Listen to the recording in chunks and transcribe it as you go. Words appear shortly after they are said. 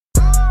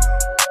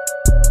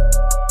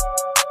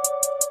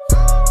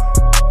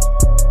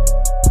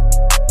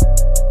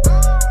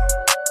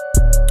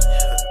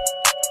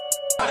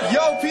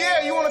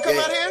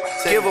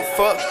give a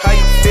fuck how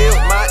you feel,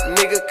 my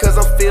nigga, cause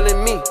I'm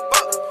feeling me.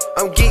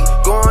 I'm geek,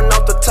 going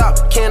off the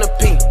top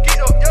canopy.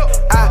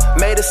 I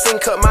made a scene,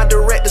 cut my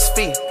director's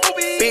fee.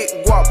 Big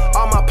guap,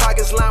 all my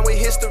pockets lined with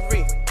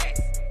history.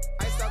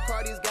 Iced out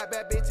Cardi's got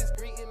bad bitches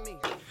greeting me.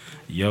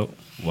 Yo,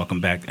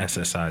 welcome back,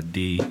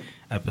 SSID,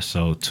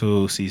 episode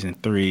 2, season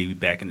 3. We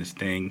back in this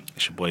thing.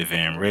 It's your boy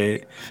Van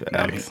Red.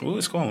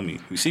 Who's calling me?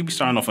 We see we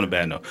starting off on a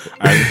bad note.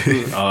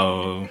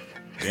 All right.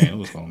 Damn,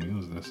 who's calling me?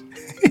 Who's this?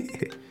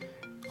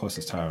 Of course,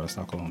 it's Tyra.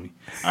 Stop calling me.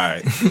 All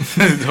right.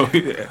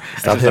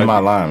 Stop hitting my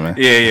line, man.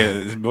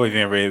 Yeah. It's boy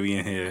Van Red. We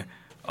in here.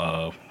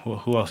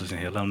 Who else is in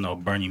here? Let them know.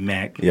 Bernie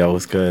Mac. Yo,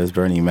 what's good? It's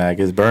Bernie Mac.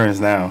 It's Burns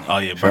now. Oh,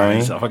 yeah,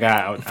 Burns. I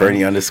forgot. Bernie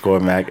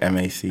 _Mac,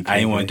 MAC. I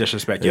ain't want to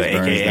disrespect your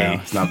AKA.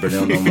 It's not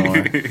Bernil no more.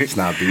 It's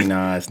not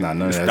B9. It's not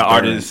none of that. The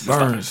artist,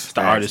 Burns.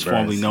 The artist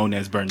formerly known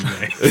as Bernie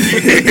Mac.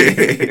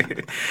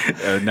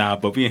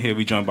 But we in here.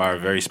 We joined by our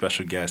very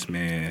special guest,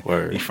 man.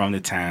 Word. He's from the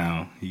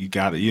town. You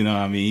got it. You know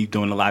what I mean? He's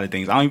doing a lot of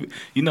things.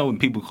 You know when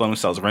people call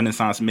themselves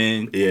Renaissance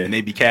men? Yeah. And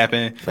they be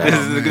capping?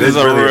 This This is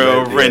a really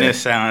real good,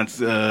 Renaissance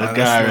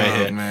guy right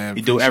here. Man.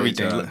 He do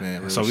Appreciate everything.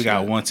 that, man. So we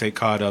got one take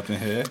card up in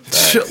here.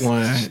 Shit,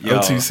 one. Yo.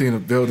 OTC in the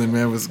building,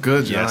 man. Was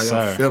good, y'all. Yes,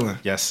 Y'all sir. feeling?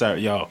 Yes, sir.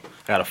 Yo,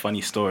 I got a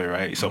funny story,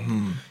 right? So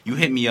you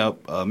hit me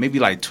up maybe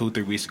like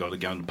 2-3 weeks ago to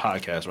get on the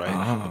podcast,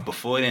 right? But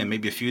before then,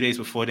 maybe a few days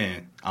before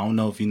then, I don't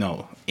know if you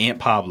know, Aunt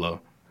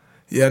Pablo.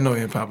 Yeah, I know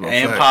Aunt Pablo.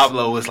 Aunt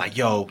Pablo was like,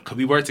 yo, could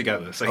we work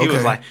together? So he was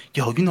Okay. like,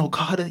 yo, you know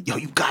Carter? Yo,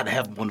 you got to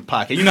have him on the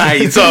podcast. You know how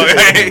he talk,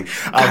 right?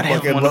 I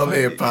fucking love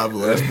Aunt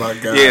Pablo. That's my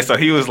guy. Yeah, so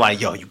he was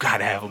like, yo, you got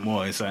to have him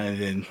on. So, and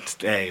then,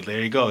 hey, there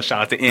you go.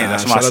 Shout out to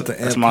Aunt. Shout out to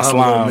That's Aunt my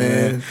Pablo, slime,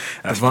 man.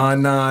 That's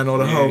Divine 9, all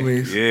the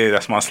homies. Yeah,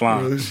 that's my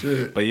slime. Real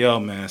shit. But yo,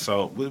 man,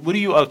 so what are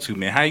you up to,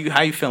 man?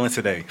 How you feeling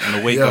today on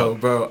the wake Yo, up?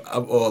 bro,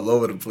 I'm all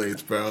over the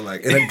place, bro.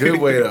 Like in a good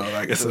way though.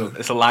 Like It's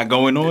a lot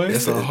going on.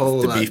 it's a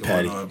whole the lot beef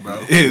going patty. on, bro.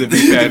 Yeah, the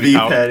beef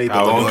patty, Beef patty, the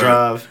long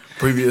drive.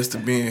 Previous to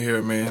being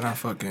here, man, I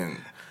fucking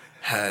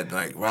had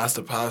like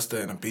Rasta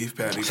pasta and a beef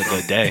patty. It's a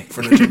good day.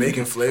 From the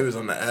Jamaican flavors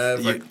on the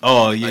Ave. Like,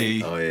 Oh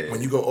yeah.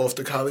 when you go off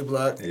the Collie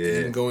Block,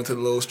 you can go into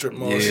the little strip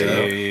mall.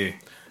 Yeah.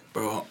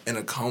 Bro, in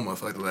a coma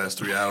for like the last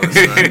 3 hours.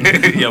 Son.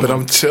 Yeah, but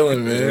I'm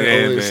chilling, man.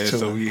 Yeah, Always man. chilling.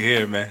 So we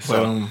here, man.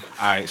 So all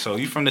right. So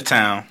you from the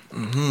town.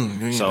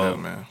 You So know,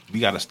 man.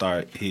 we got to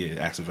start here.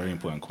 Ask a very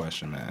important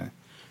question, man.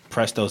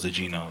 Prestos or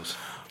Genos?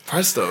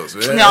 Prestos,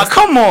 man. Now,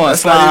 come on,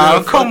 That's not Slime.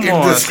 even Come fucking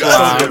on,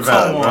 disgusting,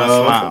 Slime. Come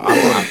on,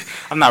 Slime.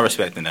 I'm not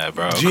respecting that,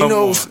 bro.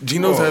 Geno's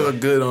have a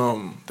good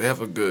they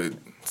have a good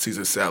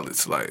Caesar salad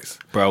slice.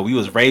 Bro, we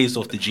was raised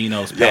off the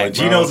Genos Yo, pack,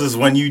 Geno's bro. is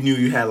when you knew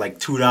you had like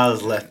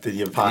 $2 left in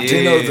your pocket.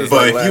 Yeah. Geno's is But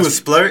like if last, you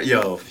was splurt,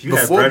 if you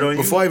had bread on you,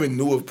 before I even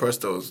knew of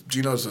Prestos,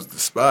 Geno's was the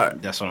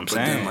spot. That's what I'm But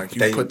saying. then like you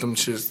They- put them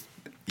shits.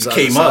 you side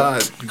came to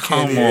up. side. You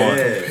Come can't on.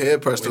 even compare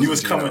Prestos. when you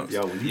was to coming,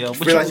 Geno's. when Yo, you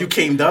realized you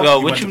came up,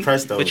 you went to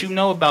Prestos. But you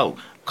know about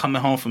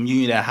coming home from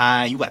Union that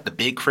high, you got the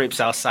big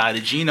crips outside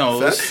of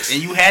Geno's, Facts.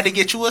 and you had to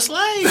get you a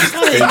slice.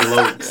 Big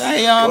loads.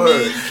 Hey, I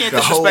mean, you can't the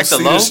whole disrespect the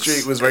Cedar lows.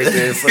 Street was right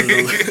there in front of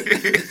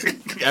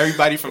the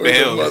Everybody from the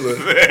hills.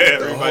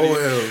 the whole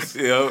hills.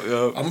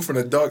 Yo. I'm from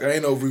the dark. I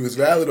ain't know if we was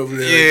valid over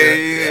there.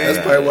 Yeah.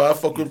 That's probably why I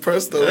fuck with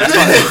Presto.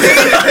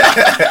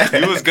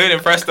 You was good in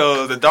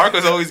Prestos. The dark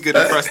was always good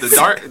in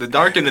Prestos. The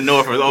dark in the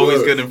north was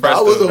always good in Prestos.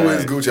 I was always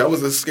man. Gucci. I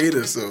was a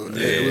skater, so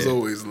it was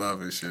always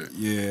love and shit.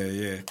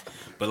 Yeah.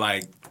 But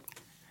like,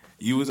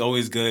 you was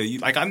always good.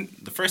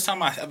 The first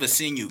time I ever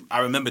seen you,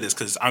 I remember this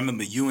because I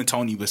remember you and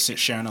Tony was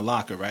sharing a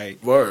locker,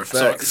 right? Word,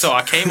 facts. So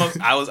I came up.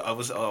 I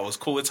was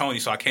cool with Tony,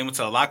 so I came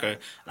into the locker and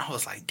I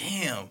was like,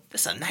 "Damn,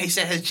 that's a nice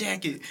ass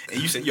jacket." And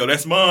you said, "Yo,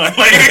 that's mine."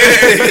 Like,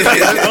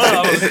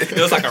 it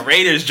was like a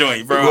Raiders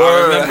joint, bro.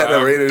 Word, I had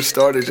a Raiders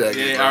starter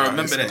jacket. Yeah, bro. I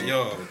remember that.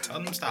 Yo,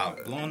 tell them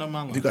stop blowing up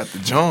my line. You got the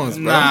Jones,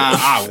 bro. Nah,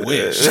 I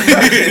wish.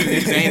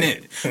 This ain't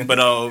it. But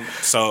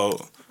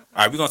so. All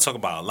right, we're going to talk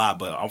about a lot,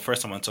 but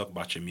first I'm going to talk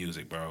about your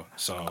music, bro.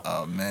 So,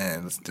 Oh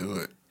man, let's do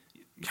it.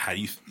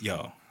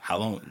 how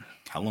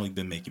long you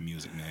been making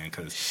music, man?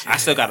 Because I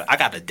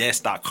got the Dead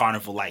Stock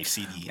Carnival Life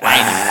CD. I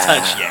ain't even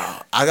touched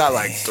yet. I got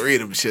like 3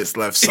 of them shits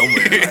left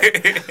somewhere.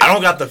 Like, I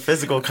don't got the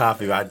physical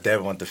copy, but I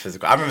definitely want the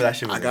physical. I remember that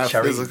shit was I got in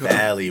Cherry physical.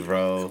 Valley,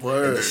 bro.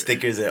 Word. And the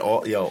stickers and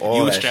all You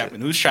that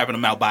was trapping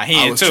them out by I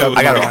hand, was too. trapping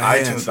I got it My on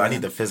hands, iTunes, but I man.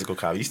 need the physical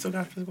copy. You still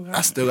got a physical copy?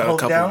 I still got a Hold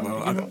couple,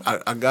 down? bro.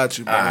 I got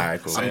you, bro. All right,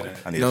 cool. I need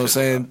I need You a know what I'm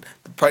saying?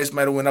 The price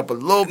might have went up a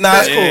little bit. Nah,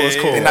 it's cool. It's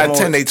cool. They not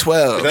 10, they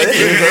 12.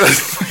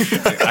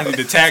 I need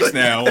the tax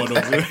now on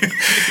them.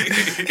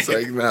 It's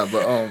like, nah,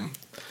 but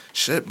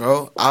shit,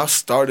 bro. I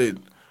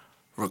started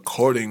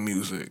recording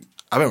music.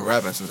 I've been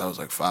rapping since I was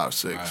like 5,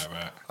 6.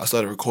 Right. I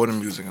started recording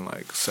music in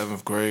like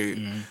 7th grade.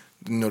 You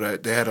know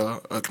that they had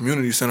a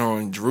community center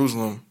in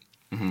Jerusalem.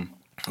 It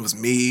was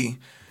me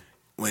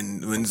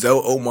when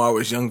Zell Omar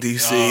was Young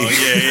DC. Oh,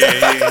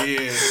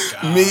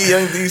 yeah. Me,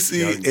 Young DC,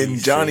 Young and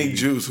DC. Johnny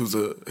Juice,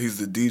 he's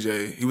the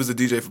DJ. He was the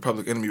DJ for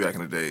Public Enemy back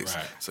in the days.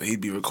 Right. So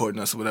he'd be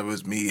recording us or whatever. It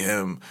was me,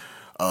 him,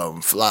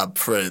 Flop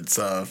Fred,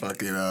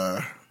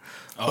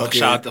 Oh,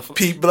 shout out to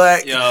Pete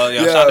Black. Yo,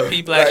 shout out to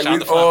Pete Black. Like, shout out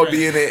we to all Fun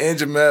being there. And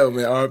Jamel,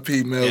 man.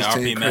 R.P. Mel's Yeah,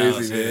 R.P. team Mel's,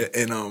 crazy, man.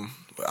 And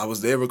I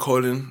was there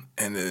recording,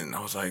 and then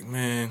I was like,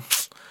 man,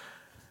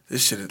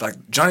 this shit is like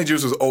Johnny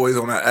Juice was always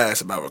on that ass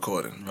about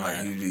recording.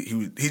 Right.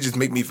 Like he just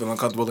make me feel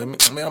uncomfortable.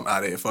 Like, I mean, I'm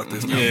out of here. Fuck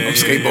this. Man. Yeah, I'm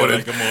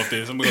skateboarding. Like, I'm off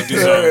this. I'm gonna do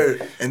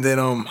something. And then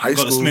high Go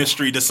school. to Smith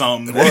Street or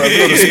something. Well,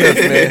 go to Smith,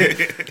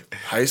 man.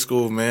 High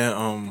school,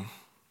 man.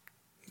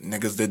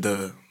 Niggas did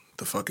the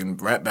fucking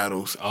rap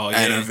battles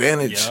at an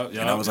advantage, and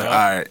I was like, all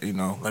right, you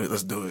know,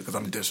 let's do it because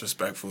I'm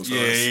disrespectful. So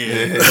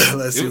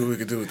let's see what we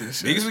can do with this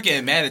shit. Niggas were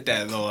getting mad at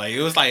that though. Like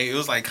it was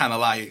like kind of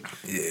like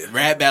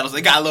rap battles.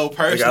 They got a little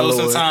personal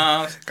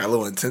sometimes. Got a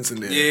little intense in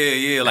there.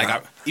 Yeah.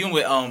 Like even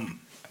with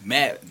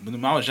Matt,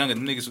 when I was younger,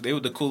 them niggas, they were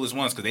the coolest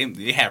ones because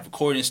they had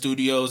recording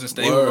studios and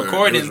stuff. They were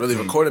recording. It was really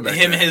recording back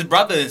him then. and his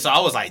brother. And so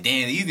I was like,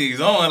 damn, these niggas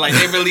on. Like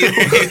they really,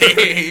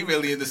 he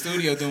really in the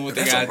studio doing what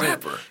they got to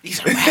do. He's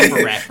a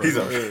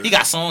rapper. He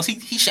got songs. He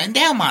shutting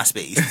down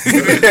MySpace.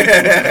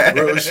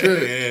 Real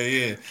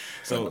shit. Yeah.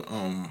 So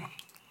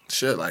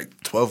shit, like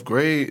 12th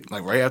grade,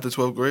 like right after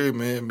 12th grade,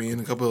 man, me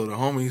and a couple of the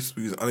homies,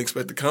 we was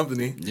unexpected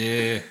company.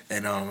 Yeah.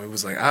 And it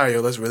was like, all right,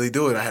 yo, let's really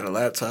do it. I had a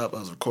laptop. I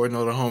was recording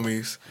all the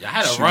homies. Y'all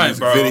had a run,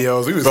 bro.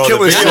 Videos. We was Bro,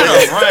 killing y'all shit.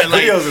 had a run,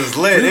 like, videos was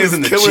lit. It was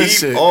in the killing Jeep,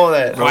 shit. all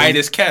that. Quiet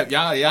as kept.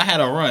 Y'all had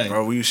a run.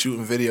 Bro, we was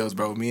shooting videos,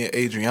 bro. Me and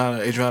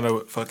Adriana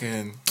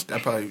fucking,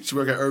 she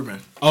work at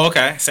Urban. Oh,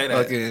 okay. Say that.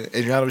 Fucking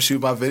Adriana would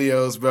shoot my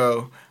videos,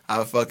 bro.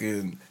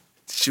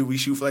 We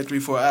shoot for like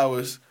 3-4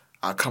 hours.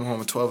 I come home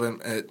at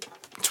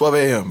 12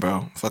 a.m.,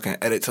 bro. Fucking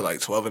edit till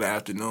like 12 in the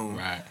afternoon.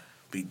 Right.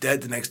 Be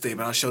dead the next day,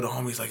 but I'll show the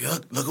homies like,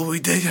 look what we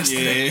did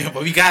yesterday. Yeah,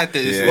 but we got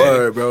this. Yeah.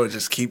 Word, bro.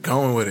 Just keep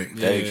going with it.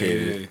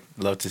 Dedicated.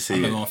 Love to see I it.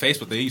 remember on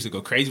Facebook they used to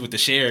go crazy with the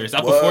shares.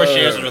 That before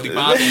shares were really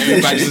popping.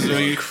 Everybody was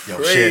really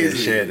Share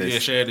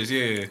this. share this.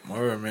 Yeah.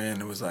 Word,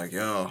 man. It was like,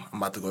 yo, I'm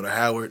about to go to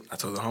Howard. I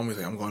told the homies,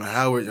 like, I'm going to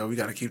Howard. Yo, we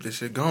got to keep this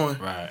shit going.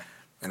 Right.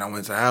 And I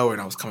went to Howard,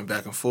 and I was coming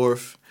back and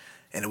forth.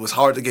 And it was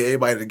hard to get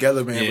everybody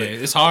together, man. Yeah, But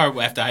it's hard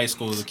after high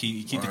school to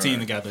keep the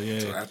team together. Yeah.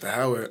 So after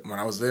Howard, when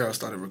I was there, I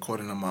started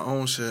recording on my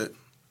own shit.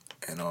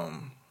 And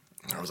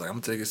I was like, I'm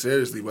going to take it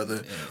seriously.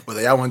 Whether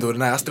y'all want to do it or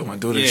not, I still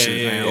want to do this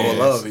shit, man. All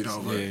love, you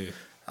know. But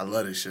I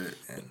love this shit.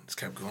 And it's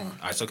kept going. All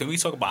right, so can we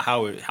talk about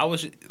Howard? How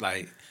was it,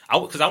 like,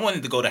 because I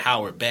wanted to go to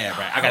Howard bad,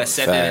 right? I got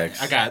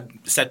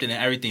accepted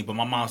and everything, but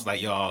my mom's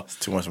like, y'all, It's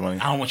too much money.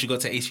 I don't want you to go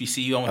to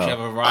HBCU. I want you to have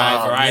a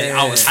variety. Man.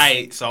 I was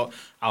tight, so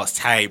I was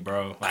tight,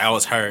 bro. Like I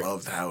was hurt.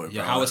 Loved Howard,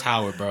 Yeah, bro. how was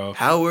Howard, bro?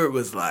 Howard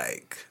was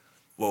like,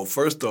 well,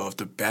 first off,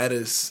 the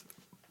baddest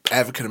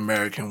African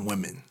American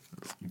women.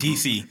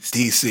 DC.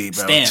 DC,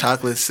 bro. Stamp.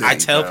 Chocolate City. I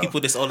tell bro.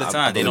 people this all the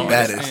time. They The don't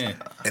baddest. understand.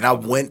 And I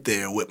went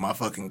there with my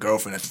fucking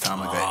girlfriend at the time,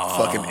 like a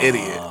fucking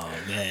idiot.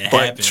 Man, it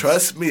But happens.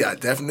 trust me, I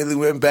definitely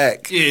went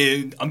back.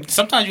 Yeah,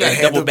 sometimes you got to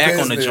Handle double back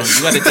on the business.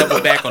 joint. You got to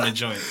double back on the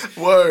joint.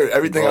 Word,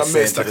 everything I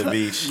missed. to the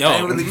beach. Yo. I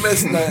ain't really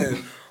missed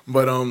nothing.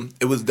 But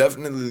it was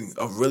definitely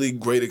a really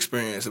great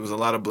experience. It was a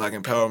lot of black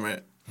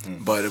empowerment.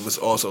 But it was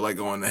also like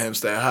going to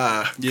Hempstead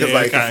High because Yeah,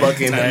 like the kinda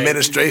fucking tight.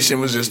 administration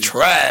was just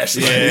trash.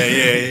 Like,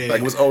 Yeah.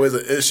 Like it was always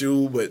an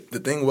issue. But the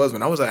thing was,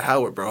 when I was at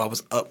Howard, bro, I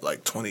was up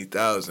like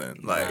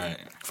 20,000, like Right.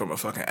 from a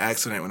fucking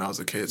accident when I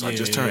was a kid. So I Yeah,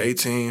 just yeah. turned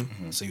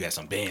 18. So you got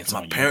some bands My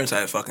on you. parents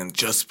had fucking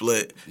just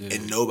split,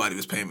 and nobody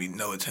was paying me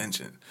no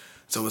attention.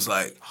 So it was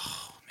like,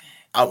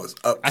 I was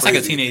up. That's like a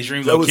crazy. teenage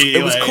dream, So it was, low-key,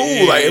 it was like, cool.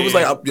 yeah, Like it was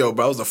yeah. like, yo,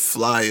 bro, I was the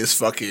flyest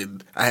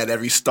fucking. I had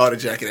every starter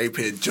jacket, a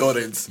pair of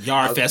Jordans.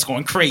 Yard Fest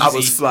going crazy. I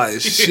was fly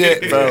as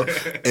shit, bro.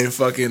 And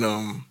fucking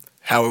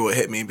Howard would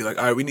hit me and be like,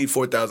 all right, we need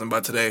 4,000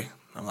 by today.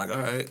 I'm like,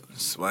 all right,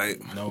 swipe.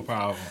 No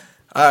problem.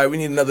 All right, we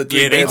need another 3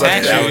 Yeah, they bands. Like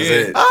tax that you, was yeah.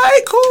 it. All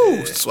right,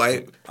 cool.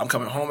 Swipe. I'm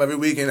coming home every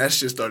weekend. That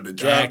shit started to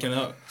drop. Jacking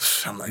up.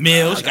 I'm like,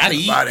 Meals, nah, I gotta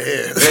eat. Out of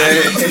here.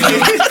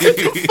 Get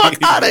the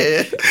fuck out of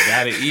here.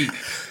 Gotta eat.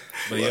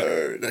 But yeah.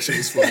 Word. That shit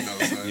was fun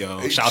though, son.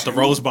 Yo, shout out to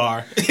Rose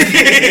Bar.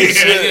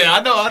 yeah,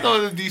 I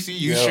know the DCU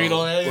Yo, street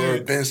on that.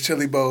 or Ben's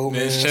Chili Bowl,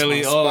 man. Ben's That's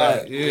Chili, my all spot.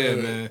 that. Yeah,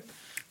 man.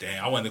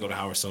 Damn, I wanted to go to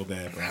Howard so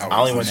bad, bro. I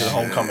only went to the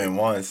homecoming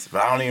once,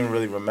 but I don't even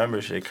really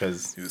remember shit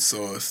because He was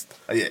sauced.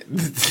 yeah,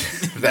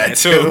 That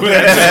too.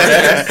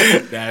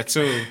 That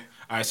too.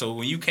 All right, so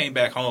when you came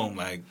back home,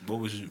 like, what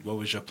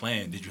was your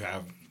plan? Did you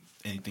have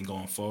anything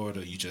going forward,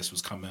 or you just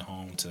was coming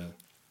home to?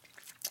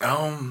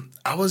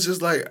 I was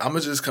just like, I'm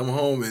gonna just come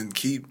home and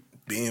keep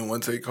being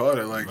one take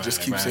Carter. Like,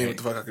 just keep seeing right. what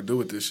the fuck I could do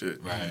with this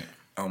shit. Right.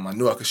 I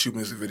knew I could shoot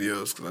music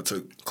videos because I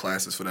took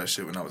classes for that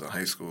shit when I was in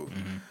high school.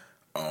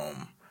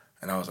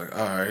 And I was like,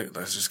 all right,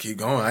 let's just keep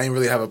going. I didn't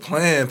really have a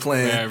plan.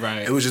 Right.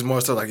 It was just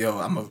more so like, yo,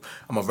 I'm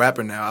a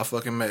rapper now. I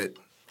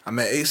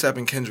met ASAP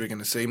and Kendrick in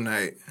the same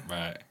night,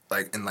 Right.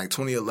 like in like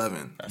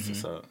 2011. that's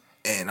what's up.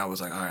 And I was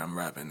like, all right, I'm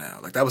rapping now.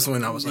 Like that was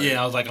when I was like,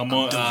 Yeah, I was like, I'm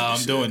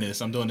doing this.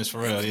 this for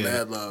real. Yeah.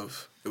 Mad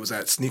Love. It was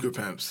at Sneaker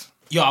Pimps.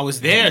 Yo, I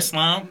was there,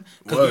 Slime.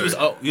 Because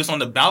we was on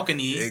the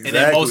balcony, and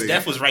then Mos Exactly.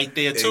 Def was right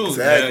there too.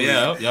 Exactly.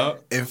 Yeah.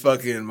 And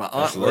fucking my aunt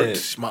That's lit.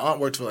 worked. My aunt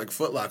worked for like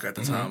Foot Locker at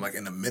the time, like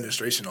in the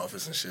administration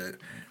office and shit.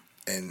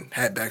 and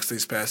had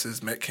backstage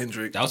passes, met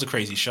Kendrick. That was a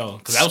crazy show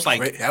because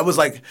that was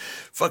like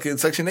fucking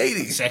Section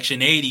 80.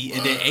 Section 80,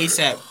 and then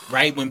ASAP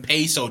right when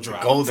Peso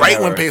dropped.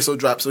 When Peso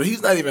dropped, so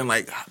he's not even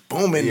like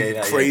booming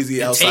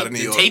crazy outside of New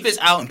York. The tape is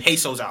out and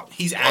Peso's out.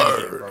 He's out of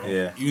here, bro.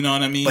 Yeah. You know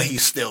what I mean? But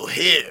he's still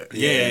here.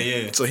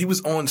 Yeah. So he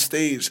was on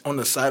stage, on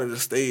the side of the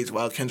stage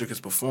while Kendrick is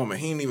performing.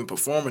 He ain't even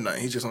performing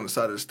nothing. He's just on the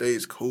side of the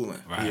stage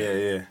cooling. Right.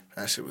 Yeah.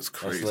 That shit was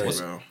crazy,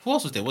 bro. Who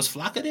else was there? Was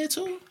Flocka there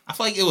too? I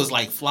feel like it was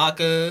like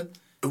Flocka.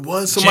 It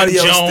was somebody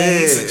else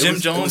there. Jim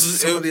Jones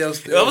was somebody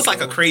else there. It was like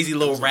a crazy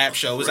little rap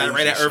show. It was like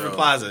right at Urban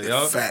Plaza.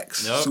 Yo.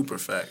 Facts. Super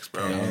facts,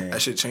 bro. Yeah.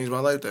 That shit changed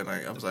my life that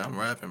night. I was like, I'm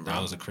rapping, bro.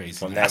 That was a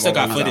crazy. I still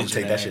got footage.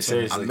 Take that shit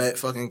seriously. I met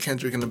fucking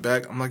Kendrick in the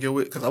back. I'm like, yo,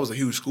 because I was a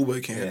huge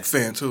Schoolboy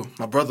fan too.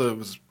 My brother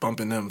was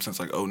bumping them since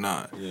like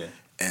 09. Yeah.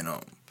 And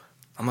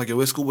I'm like, yo,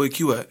 where's Schoolboy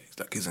Q at? He's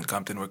like, he's in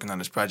Compton working on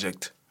this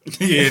project.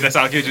 Yeah, that's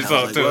how Kendrick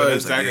talk too.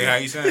 That's exactly how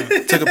you sound.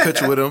 Took a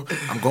picture with him.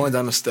 I'm going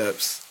down the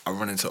steps. I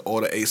run into all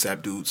the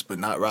ASAP dudes, but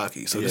not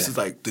Rocky. So this is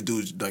like the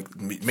dudes, like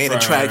main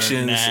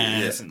attractions.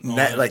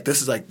 Like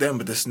this is like them,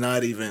 but this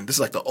not even. This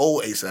is like the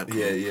old ASAP crew.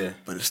 Yeah.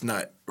 But it's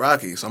not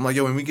Rocky. So I'm like,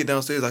 yo, when we get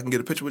downstairs, I can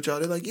get a picture with y'all.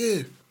 They're like,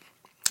 yeah.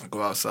 I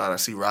go outside, I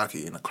see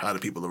Rocky and a crowd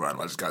of people around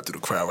him. I just got through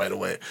the crowd right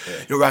away.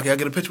 Yeah. Yo, Rocky, I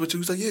get a picture with you.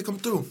 He's like, yeah, come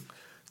through.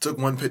 Took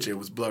one picture. It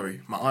was blurry.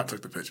 My aunt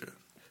took the picture.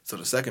 So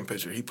the second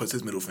picture, he puts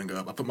his middle finger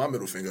up. I put my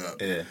middle finger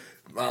up. Yeah.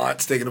 My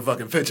aunt's taking a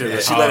fucking picture. Yeah.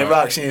 She let it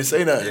rock. She didn't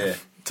say nothing. Yeah.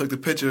 Took the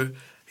picture.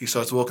 He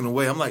starts walking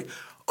away. I'm like,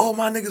 oh,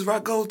 my niggas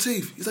rock gold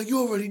teeth. He's like, you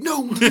already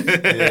know.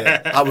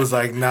 I was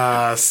like,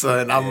 nah,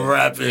 son, I'm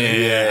rapping.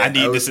 Yeah, I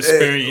need this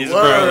experience, bro.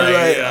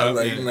 I'm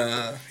like,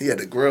 nah. He had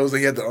the grills.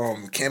 He had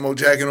the camo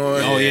jacket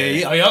on. Oh,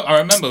 yeah. I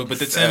remember. But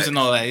the Timbs and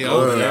all that.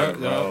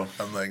 Yo.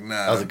 I'm like,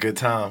 nah. That was a good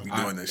time. We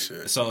doing this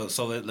shit.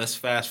 So let's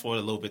fast forward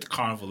a little bit to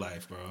Carnival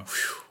life, bro.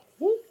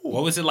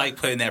 What was it like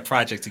putting that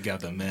project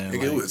together, man?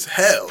 It was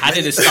hell. How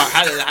did it start?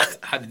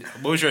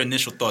 What was your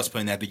initial thoughts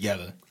putting that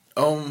together?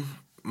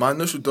 My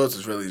initial thoughts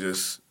is really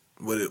just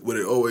what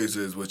it always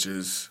is, which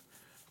is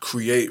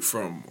create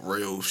from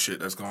real shit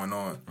that's going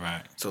on.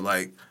 Right. So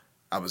like,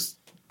 I was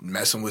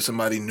messing with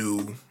somebody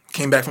new.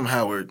 Came back from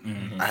Howard.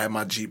 Mm-hmm. I had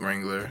my Jeep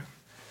Wrangler.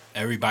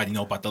 Everybody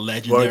know about the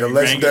legendary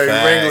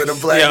Wrangler, the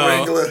black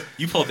Wrangler.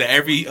 You pulled to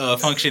every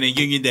function in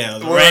Uniondale.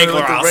 The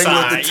Wrangler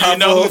outside. You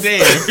know who's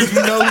there.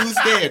 You know who's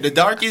there. The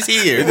dark is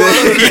here.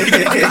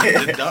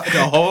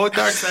 the whole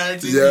dark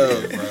side is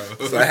here,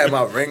 bro. So I had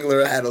my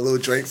Wrangler. I had a little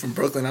Drake from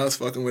Brooklyn I was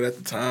fucking with at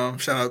the time.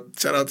 Shout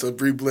out to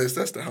Bree Bliss.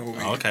 That's the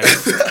homie. Okay.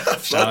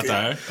 Shout out to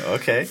her.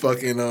 Okay.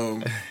 Fucking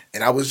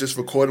and I was just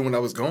recording when I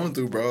was going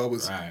through, bro.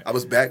 I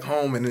was back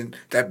home, and then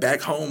that back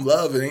home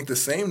love, it ain't the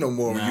same no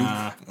more.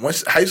 Nah.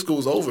 Once high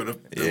school's over, the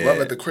love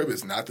at the crib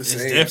is not the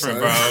same. It's different,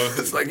 bro.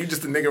 It's like you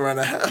just a nigga around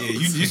the house. Yeah,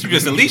 you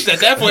just a leash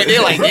at that point.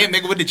 They're like, damn,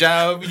 nigga with the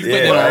job. You put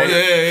it on.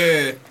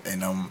 Yeah.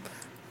 And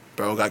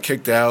bro got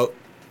kicked out.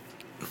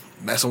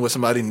 Messing with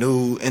somebody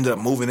new, ended up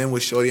moving in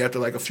with Shorty after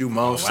like a few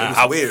months. Oh, wow. It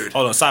was weird.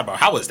 Hold on, sidebar.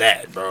 How was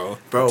that, bro?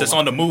 Just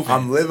on the move.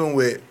 I'm living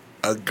with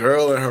a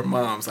girl and her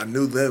moms. I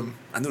knew them.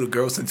 I knew the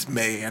girl since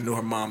May. I knew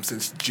her mom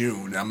since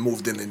June. I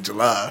moved in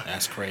July.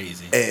 That's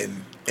crazy.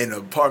 And in an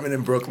apartment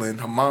in Brooklyn,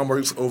 her mom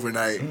works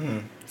overnight.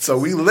 Mm. So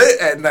we lit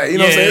at night. You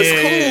know what I'm saying?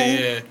 It's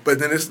cool. Yeah. But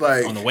then it's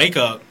like on the wake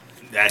up.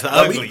 That's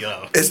ugly,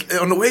 yo.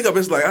 On the wake up,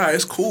 it's like, all right,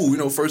 it's cool. You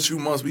know, first few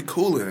months, we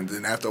coolin'. And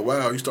then after a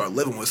while, you start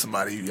living with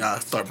somebody. Y'all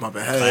start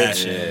bumping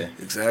heads. Yeah.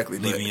 Exactly.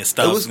 Leaving your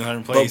stuff in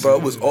certain places. But, bro,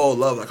 it was all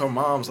love. Like, her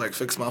mom's, like,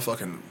 fixed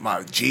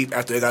my Jeep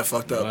after it got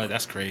fucked up. Bro,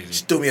 that's crazy.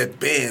 She threw me a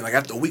band.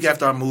 Like, a week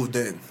after I moved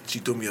in, she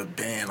threw me a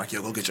band. Like,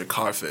 yo, go get your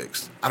car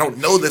fixed. I don't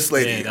know this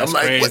lady. Yeah, I'm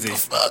like, crazy. What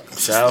the fuck?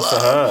 Shout out to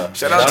her.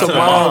 Shout out to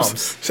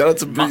moms. Shout out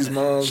to Bree's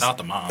moms. Shout out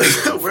to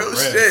moms. Real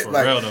shit. For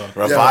like, real, though.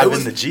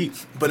 Reviving the Jeep.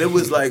 But it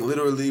was, like,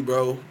 literally,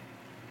 bro,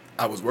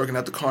 I was working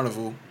at the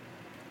carnival,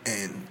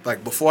 and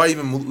like before I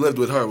even lived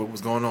with her, what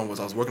was going on was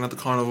I was working at the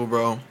carnival,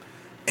 bro,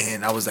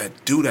 and I was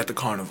that dude at the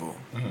carnival.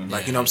 Mm-hmm.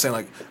 Like, you know what I'm saying?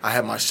 Like, I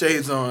had my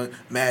shades on,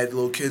 mad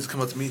little kids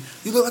come up to me,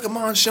 you look like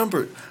Amon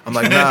Shumpert. I'm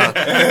like, nah,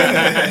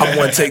 I'm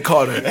one Tate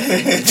Carter.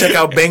 Check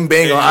out Bang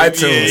Bang on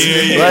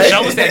iTunes. Yeah. Right?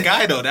 That was that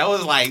guy, though. That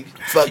was like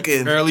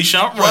fucking early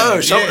Shump.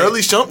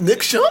 Early Shump, Nick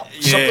Shump.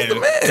 Shump was the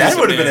man. That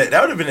would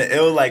have been an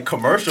ill like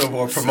commercial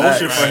or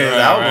promotion for his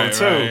album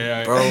too.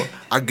 Right. Bro,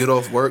 I get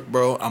off work,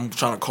 bro. I'm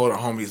trying to call the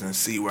homies and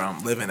see where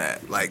I'm living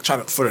at. Like,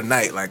 trying to, for the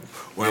night, like,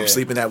 where I'm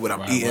sleeping at, what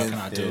I'm eating. What can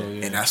I do?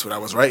 Yeah. And that's what I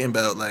was writing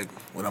about, like,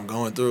 what I'm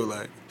going through.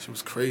 Like, shit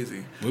was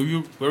crazy.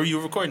 Where were you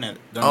recording at?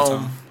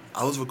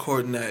 I was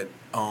recording at,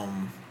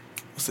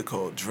 what's it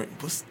called?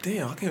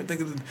 Damn, I can't think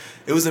of it.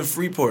 It was in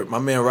Freeport. My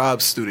man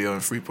Rob's studio in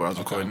Freeport. I was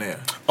recording there.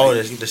 Oh,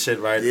 the shit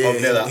right near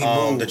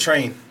the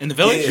train. In the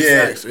village?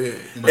 Yeah. It's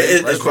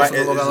right across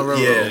from Long Island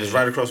Railroad. Yeah, it's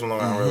right across from Long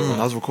Island Railroad.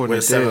 I was recording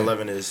where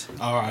 7-Eleven is.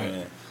 All right.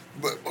 Yeah.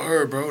 But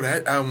her, bro,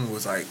 that album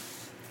was like,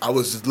 I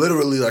was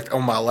literally like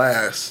on my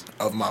last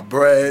of my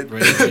bread,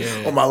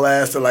 on my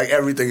last of like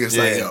everything. It's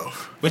like, yo.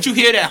 But you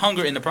hear that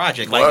hunger in the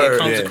project. Like, it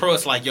comes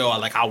across like, yo,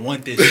 like, I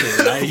want this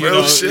shit. Like,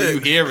 Real shit.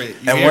 You hear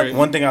it.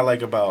 One thing I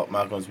like about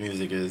Malcolm's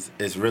music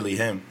is really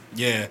him.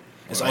 Yeah.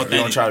 It's like, authentic.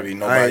 You don't try to be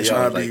nobody I ain't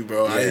trying else. to be,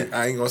 bro. Yeah.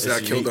 I ain't gonna say It's I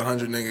killed unique.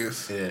 100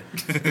 niggas. Yeah.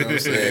 You know what I'm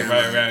saying?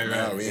 Right.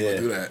 Nah, we ain't gonna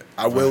do that.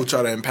 I will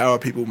try to empower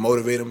people,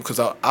 motivate them, because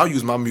I'll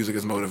use my music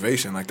as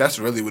motivation. Like, that's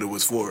really what it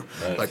was for.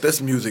 Right. Like,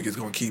 this music is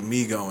gonna keep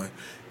me going,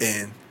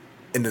 and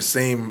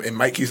it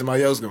might keep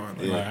somebody else going.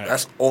 Like, Right.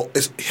 That's all.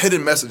 It's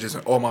hidden messages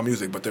in all my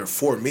music, but they're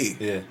for me.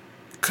 Yeah.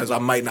 Because I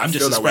might not I'm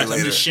just feel that way expressing. I'm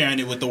later. just sharing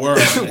it with the world.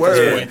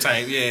 Word. Point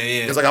type. Yeah.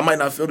 It's like I might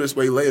not feel this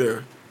way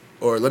later,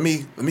 or let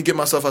me get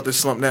myself out this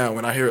slump now.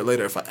 When I hear it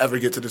later, if I ever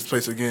get to this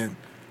place again,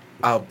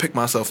 I'll pick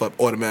myself up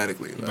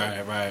automatically.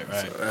 Like, Right.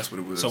 So that's what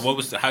it was. So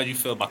how did you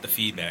feel about the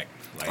feedback?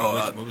 Like,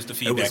 what was the It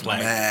feedback was like?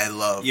 mad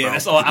love. Yeah, bro.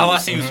 that's all I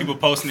seen was people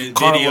posting it.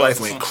 Carnival videos.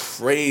 Life went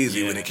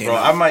crazy when it came Bro,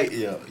 out. I might,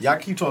 y'all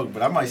keep talking,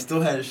 but I might still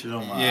have this shit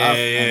on my, on my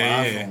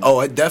iPhone. Oh,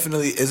 it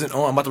definitely isn't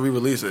on. I'm about to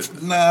re-release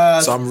it.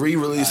 Nah. So I'm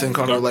re-releasing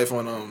Carnival Life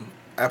on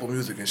Apple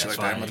Music and shit That's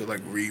like that. I'm fine.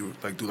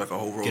 about to do like a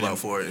whole Get rollout it-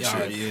 for it and yeah,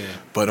 shit. yeah.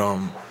 But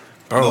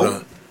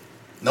Nope.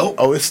 Nope.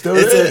 Oh, it's still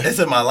there. It's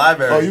in my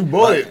library. Oh, you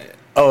bought it.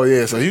 Oh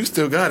yeah, so you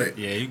still got it.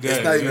 Yeah, you got It's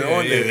it. not even Yeah,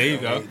 on there. there you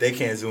go. They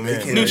can't zoom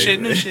in. New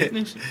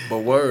shit. But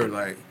word,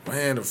 like,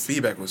 man, the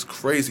feedback was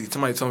crazy.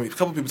 Somebody told me, a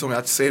couple people told me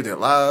I saved their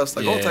lives,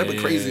 like all type of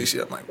crazy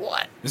shit. I'm like,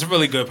 what? It's a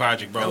really good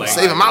project, bro. Like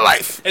Saving my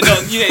life. And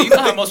you know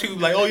how most people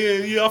be like, oh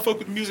yeah, I fuck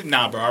with the music.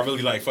 Nah, bro, I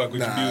really like fuck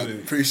with Nah, the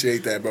music.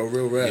 appreciate that, bro.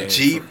 Real rap. Yeah.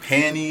 Jeep,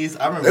 panties.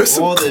 I remember There's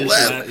some all this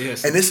collab, shit.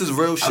 Yes. and this is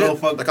real don't shit.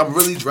 fuck- Like, I'm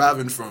really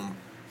driving from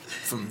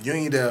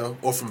Uniondale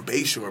or from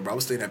Bayshore, bro. I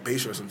was staying at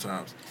Bayshore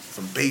sometimes.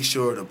 From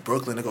Bayshore to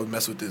Brooklyn to go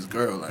mess with this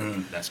girl,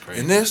 like. That's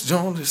crazy. And this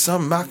Jones is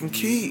something I can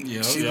keep.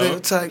 Yo, She yo.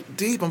 live tight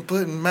deep. I'm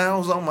putting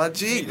miles on my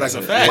Jeep. That's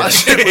like a fact. my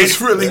shit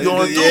was really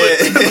going through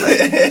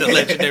it. The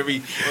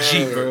legendary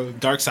Jeep, bro.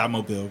 Dark Side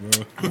Mobile,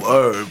 bro.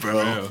 Word,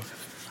 bro.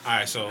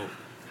 All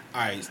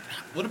right.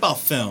 What about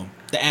film?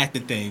 The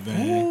acting thing,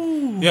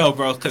 man. Yo,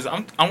 bro, because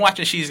I'm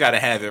watching She's Gotta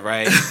Have It,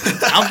 right?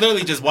 I'm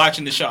literally just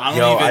watching the show.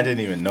 I didn't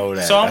even know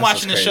that. So I'm That's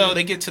watching the what's show. crazy.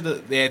 They get to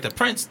the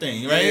Prince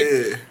thing, right?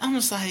 Yeah. I'm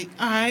just like,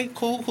 all right,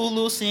 cool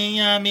little scene.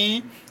 You know what I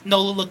mean?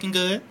 Nola looking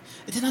good.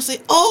 And then I say,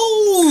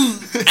 oh,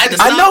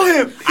 I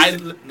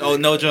know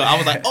him. No joke. I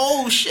was like,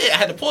 oh shit. I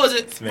had to pause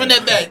it, run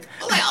that back.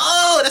 I was like,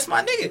 oh, that's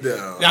my nigga.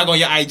 Yeah. Now I go on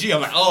your IG.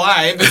 I'm like, oh, all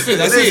right, that's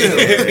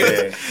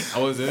it. I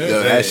was there.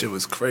 Yo, that shit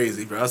was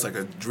crazy, bro. That's like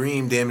a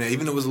dream, damn near.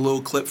 Even though it was a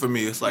little clip for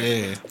me, it's like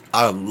Yeah.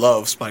 I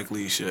love Spike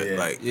Lee shit. Yeah.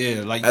 Like,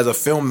 Yeah, like as a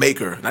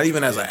filmmaker, not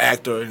even as an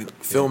actor, or anything,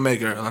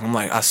 filmmaker. Like, I'm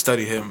like, I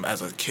studied him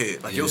as a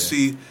kid. Like, you'll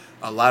see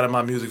a lot of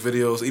my music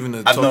videos, even the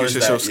I've Tokyo noticed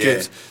Shit Show that,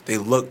 skits. They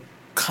look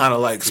kind of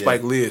like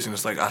Spike Yeah. Lee is, and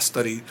it's like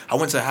I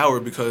went to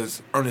Howard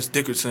because Ernest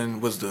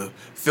Dickerson was the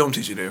film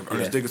teacher there.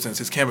 Ernest Dickerson's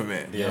his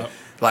cameraman. Yeah.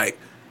 Like,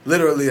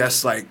 literally,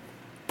 that's like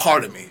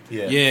part of me.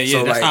 Yeah, So,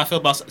 that's like- how I feel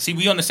about. See,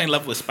 we on the same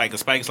level with Spike. 'Cause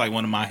Spike's like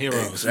one of my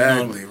heroes.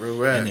 Exactly, You know? real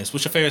rap. In this.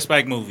 What's your favorite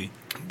Spike movie?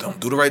 Don't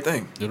do the right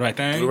thing. Do the Right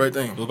Thing. Do the Right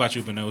Thing. What about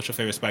you, Vanilla? What's your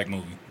favorite Spike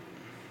movie?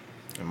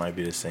 It might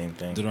be the same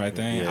thing. Do the Right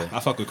Thing. Yeah. I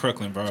fuck with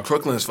Crooklyn, bro.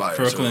 Crooklyn's fire.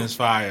 Crooklyn's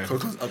fire.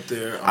 Crooklyn's up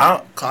there.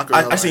 I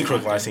seen like-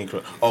 Crooklyn. I seen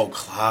Crooklyn. Oh,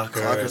 Clockers.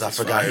 Clockers I is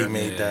forgot fire. he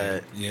made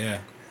that. Yeah.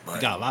 He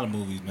got a lot of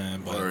movies,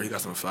 man. But Or he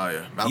got some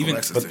fire. Malcolm Even-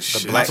 X is but the the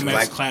shit. Black- Malcolm X,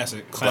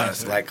 Black-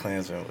 classic. Black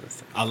Klansman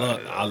was.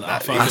 I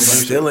fuck I with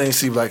still ain't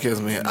see Black Kids,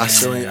 man. I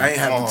ain't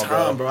have the Oh, time,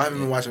 bro. bro. I haven't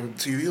been watching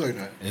TV like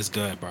that. It's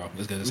good, bro.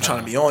 It's good as I'm hell.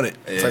 trying to be on it.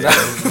 Yeah. It's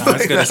like, Nah,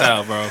 it's good as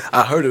hell, bro.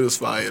 I heard it was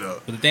fire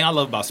though. But the thing I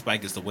love about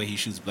Spike is the way he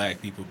shoots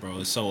black people, bro.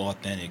 It's so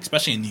authentic,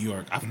 especially in New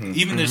York.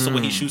 Even the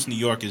way he shoots New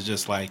York is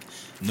just like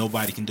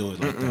nobody can do it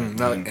like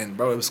that. And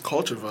bro, it was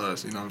culture for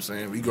us. You know what I'm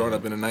saying? We growing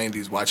up in the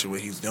 '90s, watching what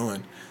he's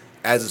doing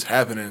as it's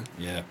happening.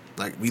 Yeah.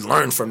 Like we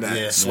learned from that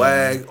Yeah.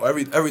 swag, or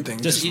everything.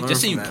 Just learn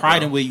seeing from that, pride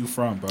bro. in where you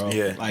from, bro.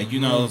 Yeah. Like, you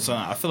know, so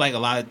I feel like a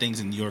lot of things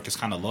in New York is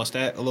kind of lost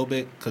that a little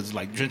bit because,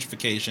 like,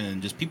 gentrification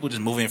and just people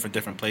just moving from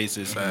different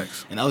places.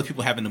 Facts. And other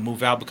people having to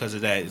move out because of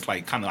that. It's,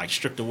 like, kind of, like,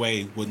 stripped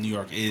away what New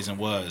York is and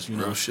was, you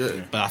know? Real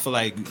shit. But I feel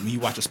like when you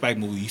watch a Spike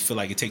movie, you feel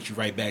like it takes you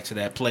right back to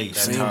that place.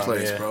 Same time,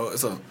 place, yeah. bro.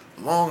 It's a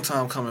long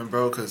time coming,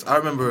 bro. Because I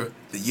remember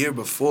the year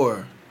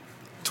before,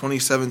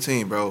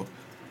 2017, bro.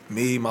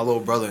 Me, my little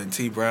brother, and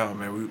T Brown,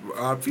 man. We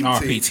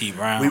RPT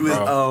Brown, We was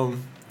bro.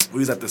 we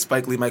was at the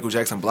Spike Lee Michael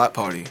Jackson block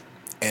party,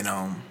 and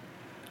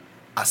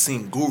I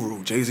seen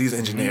Guru, Jay-Z's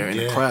engineer, in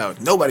the Yeah. crowd.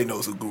 Nobody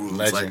knows who Guru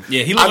looks Legend. like.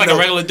 Yeah, he looked I like know- a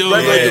regular dude.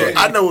 Yeah.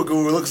 I know what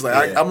Guru looks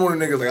like. Yeah. I'm one of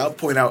the niggas like I'll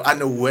point out. I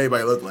know who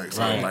everybody look like.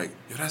 So I'm Right. like,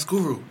 yo, that's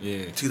Guru.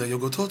 Yeah. T like, yo,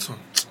 go talk to him.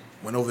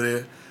 Went over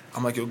there.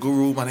 I'm like, yo,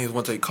 Guru, my name is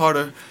Wante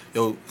Carter.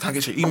 Yo, can I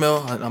get your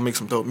email? I'll make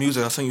some dope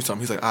music. I'll send you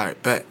something. He's like, all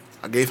right, bet.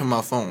 I gave him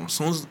my phone.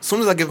 Soon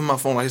as I give him my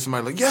phone, I hear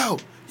somebody like, yo.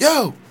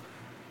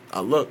 I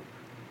look.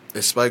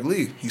 It's Spike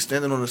Lee. He's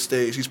standing on the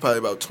stage. He's probably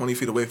about 20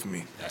 feet away from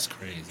me. That's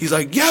crazy. He's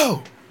like,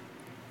 yo,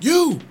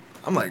 you.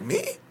 I'm like,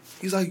 me?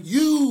 He's like,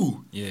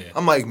 you. Yeah.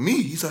 I'm like,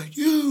 me? He's like,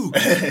 you.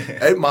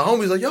 Hey, my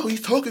homie's like, yo,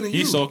 he's talking to you.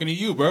 He's talking to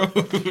you, bro.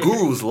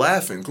 Guru's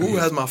laughing. Guru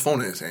has my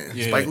phone in his hand.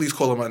 Yeah. Spike Lee's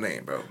calling my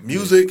name, bro.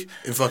 Music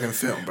and fucking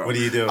film, bro. What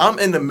do you do? I'm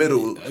in the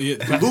middle,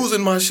 Yeah.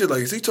 losing my shit.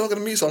 Like, is he talking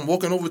to me? So I'm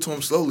walking over to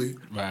him slowly.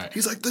 Right.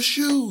 He's like, the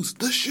shoes.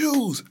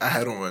 I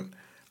had on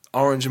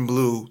orange and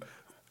blue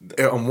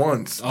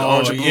Ones. The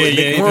ones. The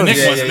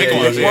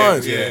Nick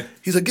ones. Yeah.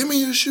 He's like, give me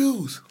your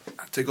shoes.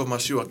 I take off my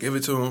shoe. I give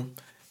it to him.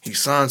 He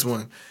signs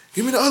one.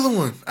 Give me the other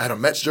one. I had a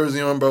Mets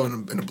jersey on, bro,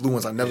 and the blue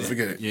ones. I never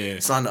forget it. Yeah.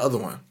 Signed the other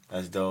one.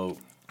 That's dope.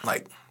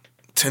 Like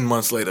 10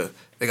 months later,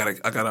 they got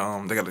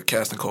a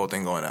casting call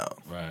thing going out.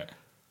 Right.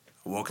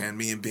 I walk in.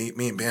 Me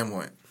and Bam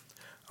went.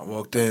 I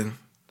walked in,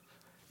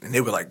 and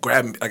they were like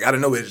grabbing, like out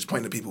of nowhere, just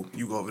pointing to people.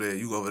 You go over there.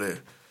 You go over there.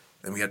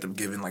 And we had to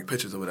give in like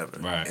pictures or whatever.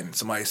 Right. And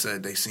somebody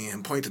said they see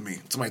him point to me.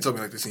 Somebody told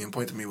me like they see him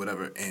point to me,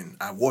 whatever. And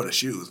I wore the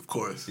shoes, of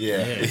course.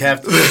 Yeah. You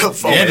have to.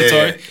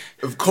 Mandatory.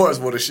 Of course,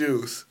 wore the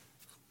shoes.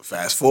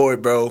 Fast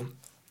forward, bro.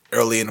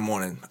 Early in the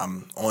morning,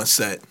 I'm on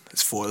set.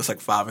 It's like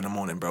 5 in the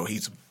morning, bro.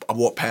 I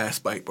walk past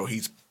Spike, bro.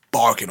 He's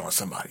barking on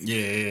somebody.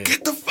 Yeah.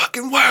 Get the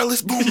fucking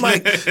wireless boom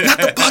mic, not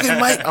the plug-in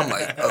mic. I'm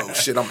like, oh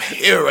shit, I'm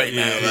here right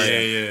now. Like,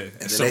 Yeah.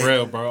 It's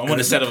surreal, bro. I'm on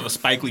the set of a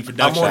Spike Lee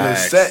production. I'm on the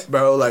set,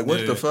 bro. Like,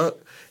 what the fuck?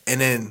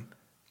 And then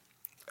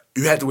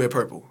you had to wear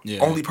purple.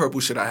 Yeah. Only purple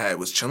shit I had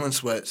was chillin'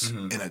 sweats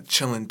and a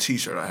chillin'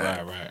 t-shirt I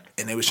had. Right.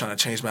 And they was trying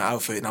to change my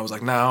outfit, and I was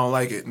like, nah, I don't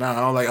like it.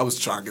 I was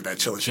trying to get that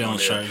chillin' shirt on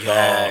there.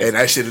 Shirt. And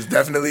that shit is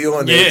definitely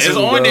on there. Yeah, it's too,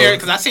 on bro. there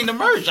because I seen the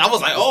merch. I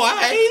was like, oh,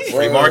 I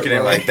Free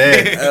marketing right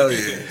there. Hell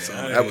yeah. So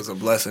that was a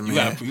blessing,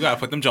 man. You gotta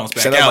put them Jones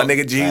back Shout out. out my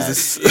nigga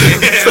Jesus.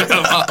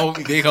 My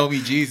big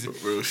homie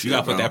Jesus. Real shit, You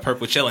gotta put bro. that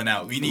purple chilling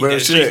out. We need Real that.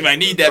 shit. Streets might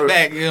need that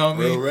back. You know what I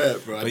mean? Real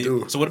rap, bro. I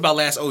do. So what about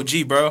Last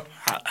OG, bro?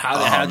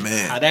 How'd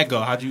that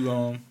go? How'd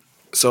you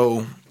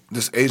So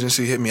this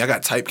agency hit me. I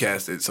got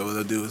typecasted. So what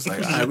they'll do is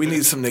like, all right, we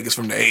need some niggas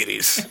from the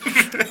 80s.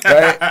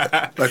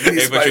 Right? Like, we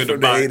need somebody from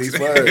the 80s.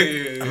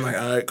 Word. I'm like,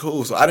 all right,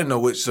 cool. So I didn't know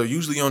which. So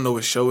usually you don't know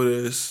what show it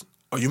is.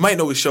 Or you might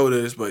know what show it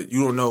is, but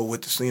you don't know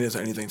what the scene is or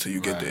anything until you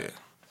get there.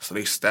 So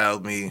they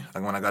styled me.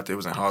 Like when I got there, it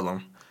was in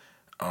Harlem.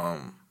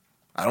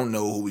 I don't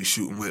know who we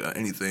shooting with or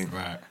anything.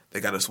 Right. They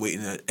got us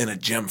waiting in a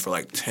gym for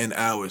like 10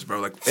 hours, bro.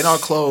 Like in our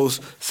clothes,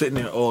 sitting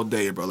there all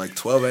day, bro. Like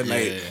 12 at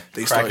night,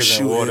 they start Crackers and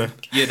shooting. water.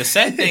 Yeah, the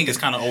set thing is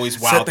kind of always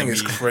wild. Set thing to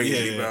is me.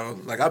 crazy, bro.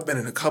 Like I've been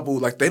in a couple.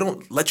 Like they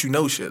don't let you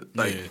know shit.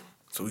 Like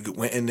so we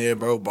went in there,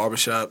 bro.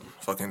 Barbershop,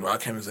 fucking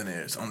Rakim is in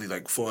there. It's only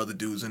like 4 other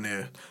dudes in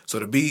there. So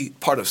to be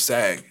part of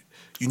SAG,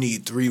 you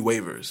need 3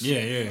 waivers.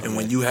 Yeah. And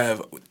when you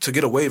have to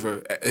get a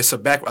waiver, it's a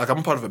back. Like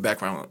I'm part of a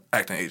background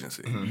acting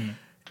agency,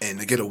 and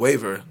to get a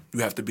waiver, you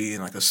have to be in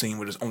like a scene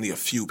where there's only a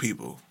few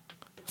people.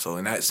 So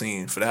in that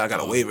scene, for that, I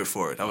got a waiver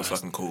for it. That was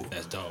fucking cool.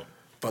 That's dope.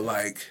 But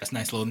like, That's a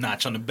nice little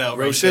notch on the belt,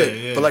 real right shit. there.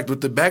 Yeah. But like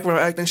with the background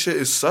acting shit,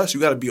 is sus. You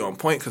got to be on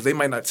point because they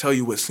might not tell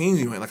you what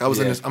scenes you in. Like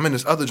I'm in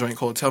this other joint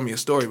called Tell Me a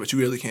Story, but you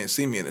really can't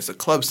see me in. It's a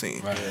club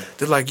scene. Right.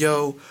 They're like,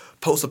 yo,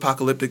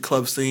 post-apocalyptic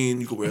club scene.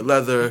 You could wear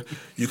leather.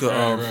 You could,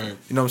 Right.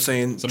 you know what I'm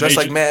saying? Some Dress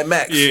like Matrix- Mad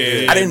Max.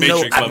 Yeah, I didn't know.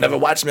 Matrix I level. never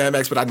watched Mad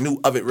Max, but I knew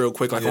of it real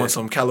quick, like on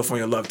some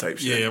California Love type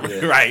shit.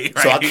 Yeah, right.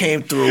 So I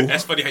came through.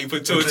 That's funny how you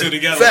put 2 and 2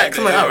 together. Facts.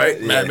 I'm that. like, all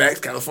right, Mad Max,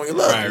 California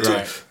Love.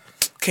 Right.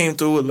 Came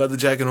through with a leather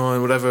jacket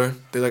on, whatever.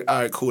 They're like,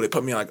 all right, cool. They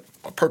put me in like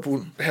a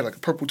purple. They had like a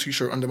purple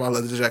t-shirt under my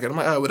leather jacket. I'm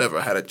like, all right, whatever.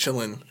 I had a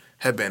chilling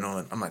headband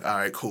on. I'm like, all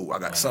right, cool. I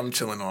got something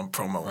chilling on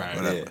promo,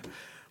 whatever. Yeah.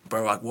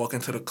 Bro, like walk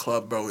into the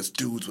club, bro. It's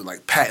dudes with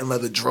like patent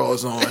leather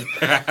drawers on,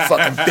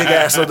 fucking big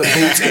ass leather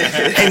boots,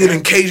 hanging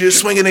in cages,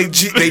 swinging they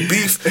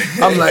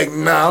beef. I'm like,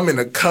 nah, I'm in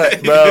the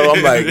cut, bro.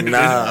 I'm like,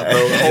 nah,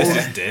 bro.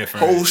 This is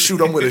different. Whole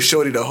shoot, I'm with a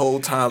shorty the whole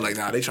time. Like,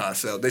 nah, they trying to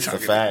sell. They trying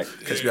to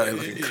catch me out here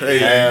looking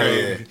crazy. Hell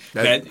yeah.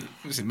 That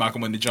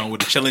Malcolm in the joint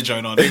with the chilling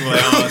joint on. They be like,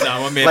 oh,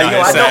 nah, my man Like, out yo,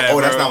 here I sad, know.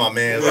 Oh, that's bro. not my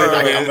man.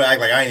 Like, I'm gonna act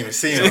like I ain't even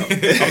seen him.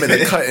 I'm in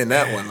the cut in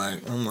that one.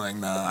 Like, I'm like,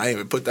 nah, I ain't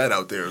even put that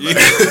out there. Like,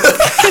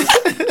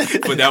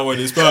 Put that one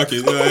in his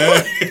pocket.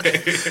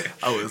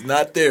 I was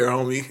not there,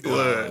 homie.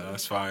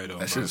 That's fire though.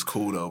 That shit is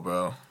cool though,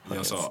 bro.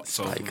 Yo, so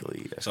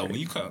when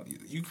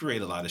you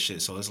create a lot of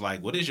shit, so it's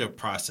like, what is your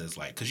process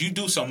like? Because you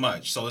do so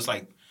much, so it's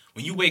like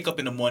when you wake up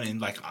in the morning,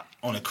 like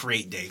on a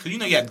create day, because you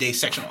know you have day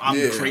section. I'm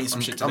creating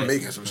some shit today. I'm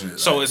making some shit.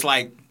 So it's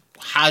like,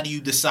 how do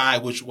you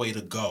decide which way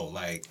to go?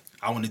 Like,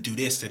 I want to do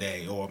this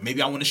today, or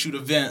maybe I want to shoot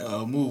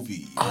a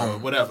movie, or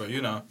whatever,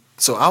 you know.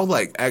 So I'll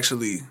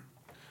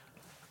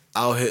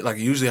hit, like,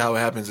 usually how it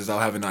happens is I'll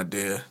have an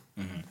idea,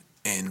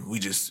 and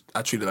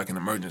I treat it like an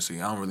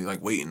emergency. I don't really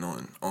like waiting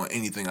on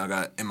anything I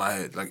got in my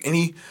head. Like,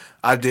 any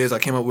ideas I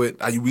came up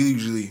with, I really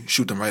usually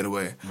shoot them right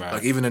away. Right.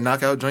 Like, even the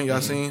knockout joint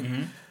y'all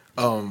seen,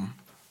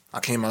 I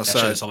came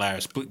outside. That shit is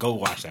hilarious. Go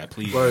watch that,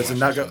 please. Well, it's a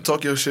knockout,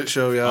 Talk Your Shit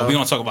show, y'all. We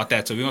gonna talk about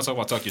that too. We gonna talk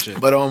about Talk Your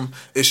Shit. But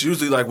it's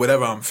usually like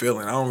whatever I'm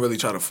feeling. I don't really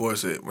try to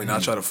force it. When I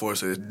try to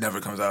force it, it never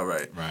comes out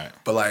right. Right.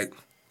 But like,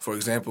 for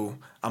example,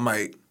 I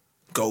might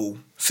go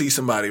see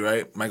somebody,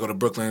 right? Might go to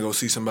Brooklyn and go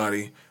see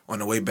somebody. On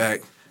the way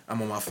back,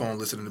 I'm on my phone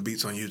listening to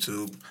beats on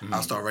YouTube.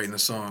 I'll start writing a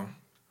song.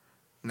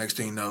 Next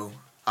thing you know,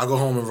 I'll go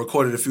home and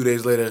record it a few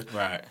days later.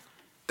 Right.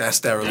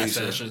 That's that release.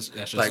 That's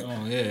just, like,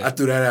 yeah. I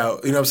threw that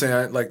out. You know what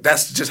I'm saying?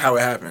 That's just how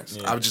it happens.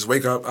 I would just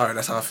wake up. All right,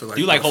 that's how I feel like.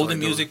 Do you like I feel holding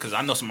music? Because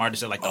I know some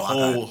artists that like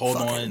hold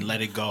on and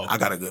let it go. I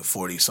got a good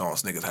 40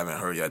 songs niggas haven't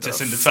heard yet. Just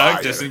in the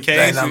tuck, just in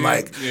case. And I'm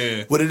like,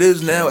 what it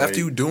is now, after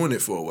you doing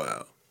it for a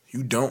while,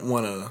 you don't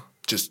want to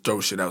just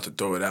throw shit out to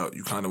throw it out.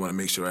 You kind of want to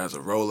make sure it has a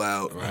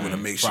rollout. Right. You want to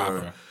make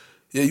Proper.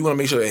 sure, you want to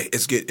make sure it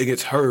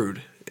gets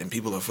heard and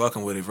people are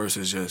fucking with it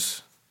versus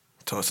just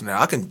tossing it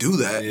out. I can do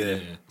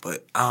that,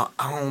 but I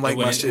don't like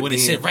my shit wouldn't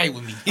being sit right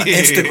with me. an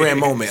Instagram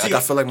moment. Like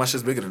I feel like my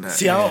shit's bigger than that.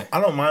 See, I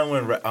don't mind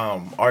when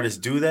artists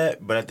do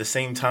that, but at the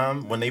same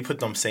time, when they put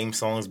them same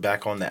songs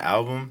back on the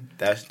album,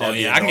 I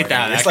can get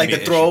that. It's like the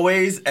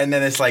throwaways, and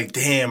then it's like,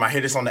 damn, I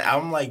hear this on the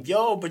album. Like,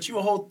 yo, but you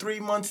a whole 3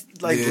 months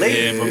late.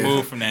 Yeah,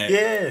 removed from that.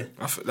 Yeah,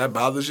 that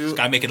bothers you.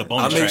 Gotta make it a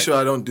bonus track. I make sure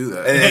I don't do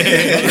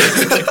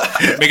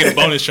that. Make it a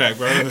bonus track,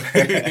 bro.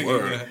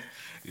 Word.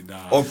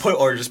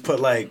 Or just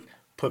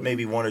put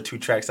maybe 1 or 2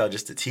 tracks out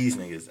just to tease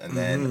niggas, and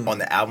then on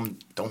the album,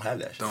 don't have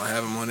that shit. Don't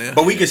have them on there.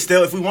 But we could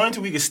still, if we wanted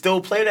to, we could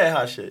still play that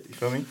hot shit. You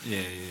feel me?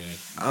 Yeah.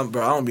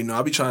 Bro, I don't be know.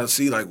 I be trying to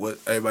see like what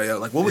everybody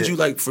else like. What would you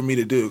like for me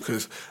to do?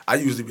 Because I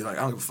usually be like,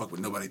 I don't give a fuck what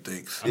nobody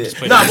thinks.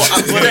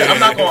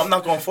 I'm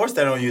not gonna force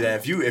that on you. Then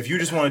if you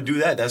just want to do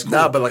that, that's cool.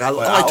 Nah, but like I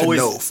like to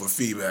know for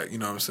feedback. You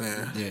know what I'm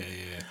saying? Yeah.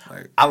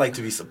 Like I like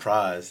to be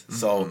surprised.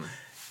 So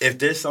if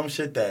there's some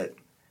shit that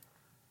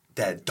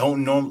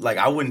don't know, like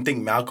I wouldn't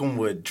think Malcolm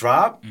would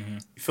drop. You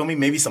feel me?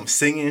 Maybe some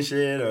singing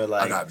shit or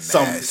like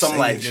some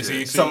like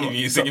some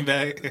singing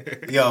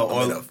back. Yo,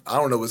 or I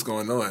don't know what's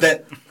going on.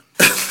 That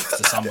it's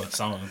a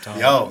summer.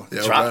 Yo,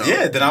 drop.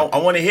 Yeah, then I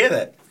want to hear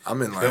that.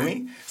 I'm in like. Feel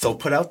me? So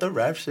put out the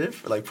rap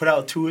shit. Like put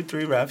out 2 or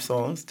 3 rap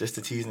songs just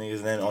to tease niggas.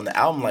 And then on the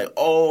album, like,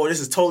 oh, this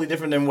is totally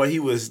different than what he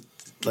was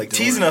like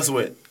teasing us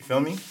with. You feel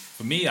me?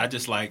 For me, I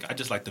just like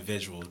the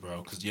visuals,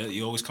 bro, because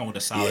you always come with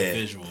a solid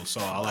visual.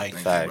 So I like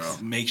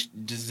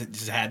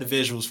just have the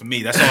visuals for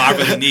me. That's all I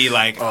really need.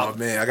 Like, oh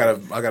man, I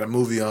got a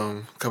movie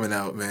coming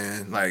out,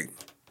 man. Like,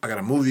 I got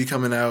a movie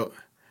coming out.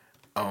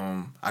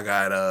 I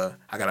got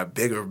a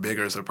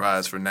bigger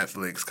surprise for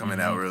Netflix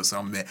coming out real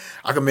soon. Man,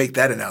 I can make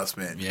that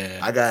announcement. Yeah,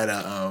 I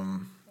got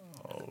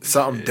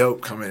something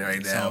dope coming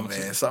right now,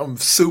 man. Something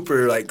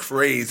super like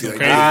crazy.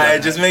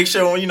 Like, just make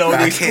sure we get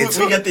the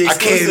exclusive. I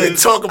can't even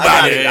talk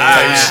about it.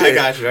 I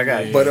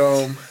got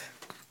you.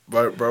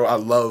 But bro, I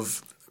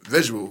love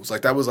visuals.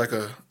 Like that was like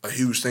a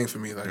huge thing for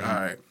me. Like,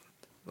 all right.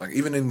 Like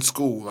even in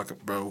school,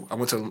 like bro, I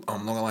went to Long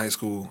Island High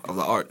School of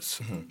the Arts,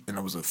 and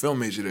I was a film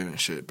major there and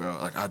shit, bro.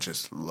 Like I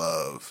just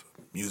love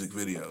music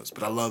videos.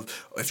 But I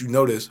love, if you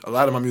notice, a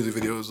lot of my music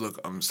videos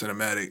look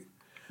cinematic.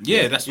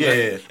 Yeah, that's what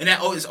and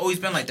it's always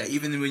been like that.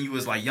 Even when you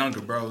was like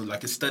younger, bro,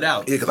 like it stood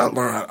out. Yeah, because I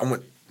learned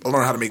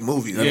how to make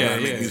movies. I learned how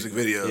to make music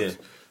videos. Yeah.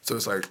 So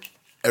it's like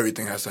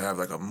everything has to have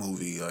like a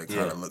movie like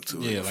kind of look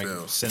to it. Like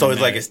so it's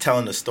like it's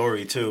telling the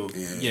story too.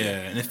 Yeah,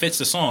 and it fits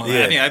the song. Yeah.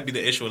 I think that'd be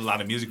the issue with a lot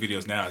of music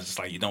videos now. It's just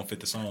like you don't fit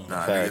the song.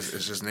 Nah, niggas,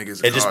 it's just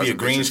niggas. It just be a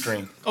green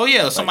screen. Oh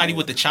yeah, somebody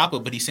with the chopper,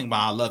 but he sing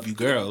about "I love you,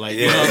 girl." Like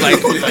you know,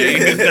 like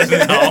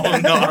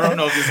I don't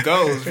know if this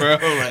goes, bro.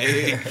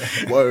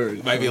 Like,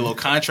 word. Might be a little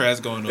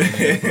contrast going on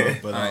there, bro.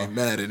 But I ain't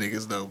mad at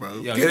niggas though, bro.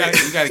 Yo, you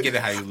gotta get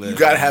it how you live. You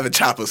gotta have a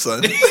chopper,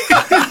 son.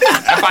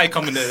 That probably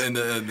come in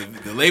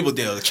the label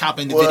deal,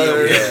 chopping the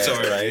video.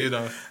 Yeah, right. You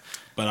know.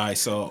 But all right,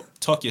 so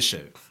talk your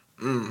shit.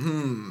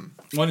 One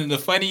of the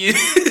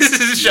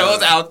funniest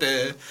shows out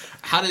there.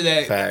 How did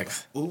that?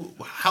 Facts.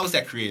 How was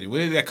that created?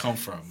 Where did that come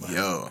from? Man?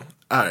 Yo,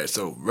 all right.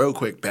 So real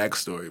quick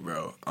backstory,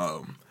 bro.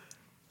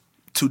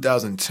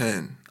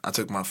 2010, I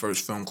took my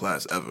first film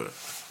class ever.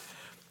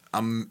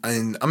 I'm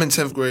in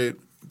 10th grade.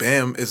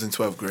 Bam is in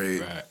 12th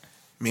grade. Right.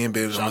 Me and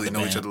Bam don't really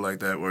know each other like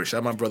that. Shout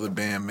out my brother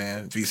Bam,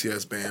 man.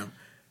 VCS Bam.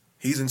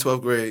 He's in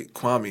 12th grade.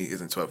 Kwame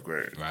is in 12th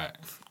grade. Right.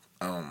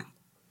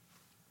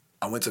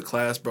 I went to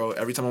class, bro.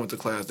 Every time I went to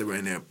class, they were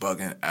in there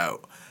bugging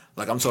out.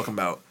 Like, I'm talking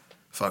about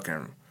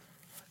fucking...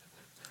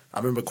 I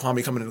remember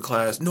Kwame coming into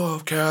class,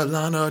 North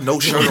Carolina, no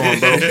shirt on,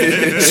 bro.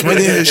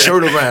 Swinging his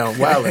shirt around,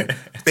 wilding.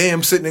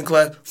 Bam, sitting in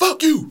class,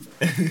 fuck you.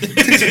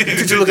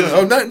 Teacher looking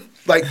at, nothing.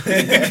 Like,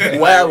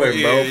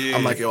 wilding, bro. Yeah.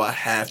 I'm like, yo, I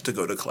have to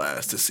go to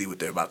class to see what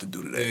they're about to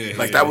do today.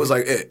 That was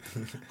like it.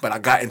 But I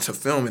got into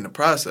film in the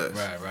process.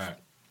 Right.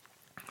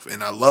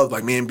 And I loved,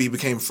 like, me and B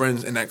became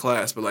friends in that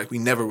class, but, like, we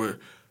never were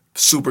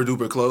super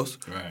duper close.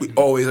 Right. We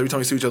always, every time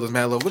we see each other's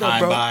mad love. What up,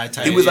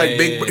 bro? He was like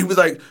big. He was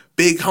like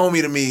big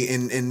homie to me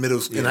in middle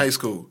in high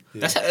school.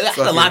 That's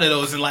a lot of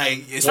those, and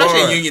like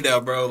especially in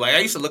Uniondale, bro. Like I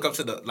used to look up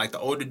to the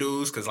older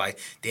dudes because like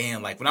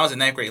damn, like when I was in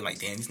 9th grade, like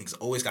damn, these niggas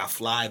always got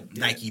fly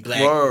Nike black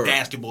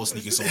basketball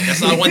sneakers on. That's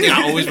the one thing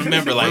I always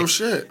remember. Like real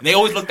shit. And they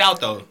always looked out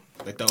though.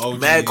 Like the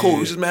OG. Mad cool. He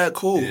was just mad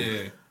cool.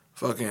 Yeah.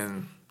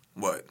 Fucking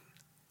what?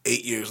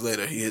 8 years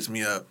later, he hits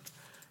me up.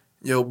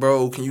 Yo,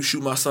 bro, can you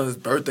shoot my son's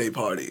birthday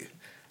party?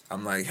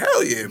 I'm like,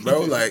 hell yeah,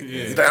 bro. Like,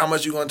 he's like, how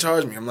much you gonna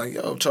charge me? I'm like,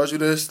 yo, charge you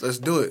this. Let's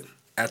do it.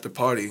 At the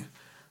party,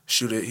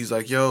 shoot it. He's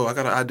like, yo, I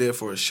got an idea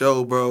for a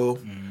show, bro.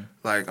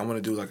 Like, I'm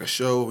gonna do like a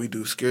show. We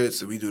do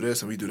skits and we do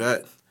this and we do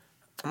that.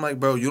 I'm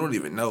like, bro, you don't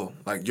even know.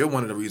 Like, you're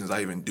one of the reasons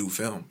I even do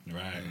film.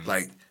 Right.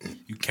 Like,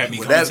 you kept me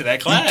coming to that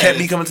class. You kept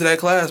me coming to that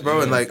class,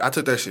 bro. And like, I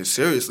took that shit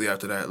seriously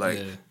after that. Like,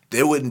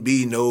 there wouldn't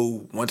be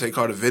no one take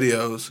Carter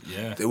videos.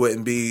 Yeah. There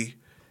wouldn't be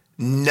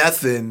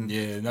nothing.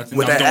 Nothing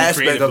with that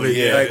aspect of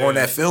it, on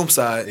that film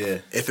side. Yeah.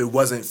 If it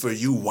wasn't for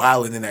you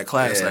wilding in that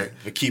class,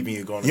 for keeping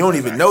you going. You don't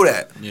even know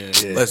that. Yeah.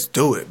 Let's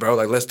do it, bro.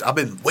 Like I've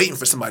been waiting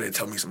for somebody to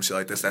tell me some shit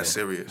like this. That's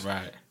serious,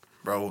 right?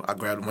 Bro, I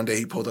grabbed one day.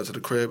 He pulled up to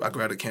the crib. I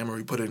grabbed a camera.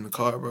 We put it in the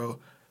car, bro.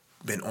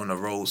 Been on the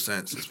road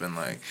since. It's been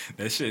like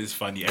that shit is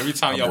funny. Every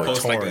time y'all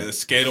post like a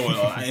skate on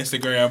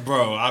Instagram,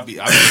 bro, I be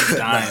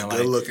dying.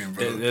 Good looking,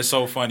 bro. They're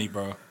so funny,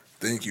 bro.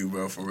 Thank you,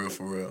 bro. For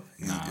real.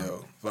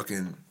 Yo,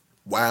 fucking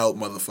wild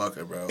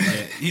motherfucker, bro.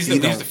 Like, he's the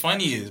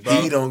funniest,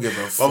 bro. He don't give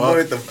a fuck. My boy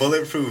with the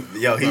bulletproof.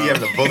 Yo, he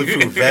have the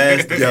bulletproof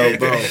vest. Yo,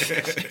 bro.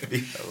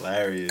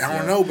 Hilarious. I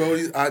don't know, bro.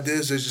 These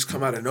ideas just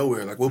come out of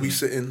nowhere. Like we'll be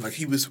sitting, like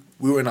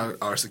we were in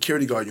our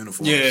security guard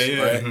uniforms.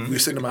 Right? We were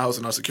sitting in my house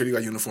in our security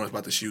guard uniforms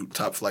about to shoot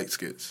top flight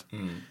skits.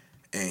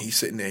 And he's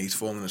sitting there, he's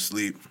falling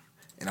asleep,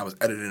 and I was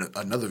editing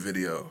another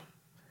video.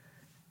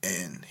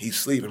 And he's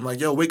sleeping. I'm like,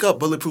 yo, wake up,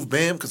 Bulletproof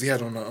Bam, because he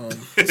had on the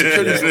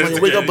security. I'm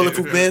like, wake up,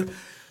 Bulletproof Bam.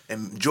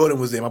 And Jordan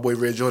was there, my boy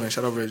Red Jordan.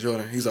 Shout out Red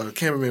Jordan. He's our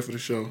cameraman for the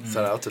show.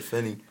 Shout out to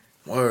Finney.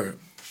 Word.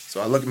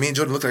 So me and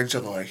Jordan looked at each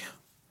other like,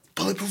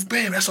 Bulletproof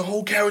Bam, that's a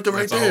whole character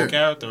right there. That's a whole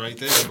character right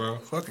there, bro.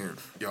 Fucking,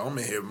 yo, I'm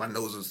in here, my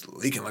nose is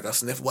leaking like I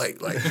sniff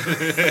white. Like,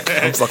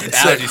 I'm fucking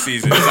sick. Allergy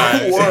season.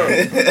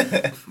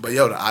 But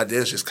yo, the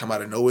ideas just come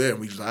out of nowhere, and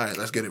we just, all right,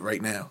 let's get it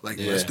right now. Like,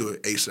 let's do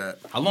it ASAP.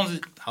 How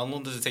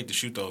long does it take to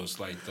shoot those?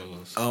 Like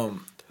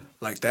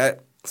that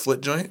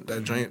foot joint,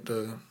 that joint,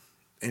 the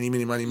Any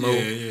Mini Money Mo.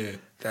 Yeah.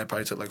 That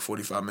probably took like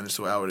 45 minutes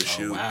to an hour to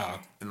shoot. Wow.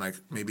 And like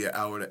maybe an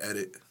hour to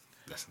edit.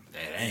 That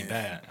ain't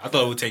bad. I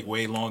thought it would take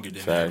way longer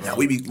than that. Now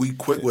we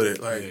quick with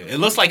it. Like it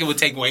looks like it would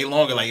take way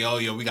longer. Like yo,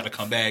 we got to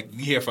come back.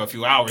 We here for a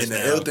few hours. And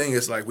the ill thing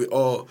is like we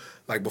all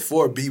like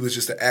before B was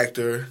just an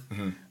actor.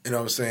 You know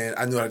what I'm saying?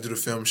 I knew how to do the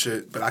film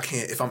shit, but I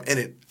can't. If I'm in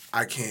it,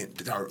 I can't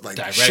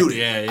direct shoot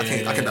it.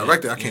 I can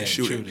direct it. I can't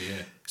shoot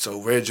it.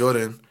 So Red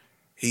Jordan,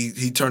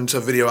 he turned into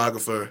a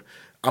videographer.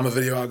 I'm a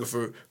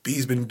videographer.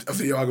 B's been a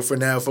videographer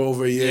now for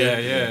over a year.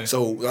 Yeah.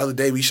 So the other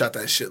day we shot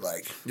that shit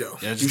like, yo,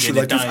 you shoot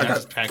like this. I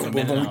got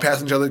boom, we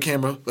passing each other the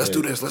camera. Let's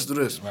do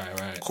this.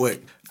 Right.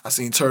 Quick. I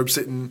seen Turb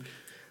sitting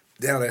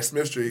down at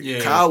Smith Street. Yeah.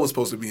 Kyle was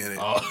supposed to be in it.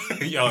 Oh,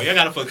 yo, y'all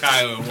gotta put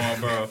Kyle in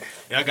one, bro.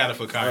 Y'all gotta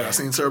put Kyle. Right, I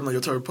seen Turb like,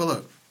 yo, Turb, pull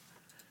up.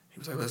 He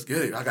was like, let's get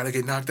it. I gotta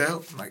get knocked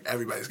out. I'm like,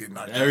 everybody's getting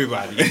knocked out.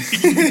 Everybody.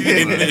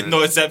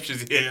 No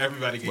exceptions here.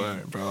 Everybody getting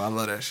knocked out. Bro, I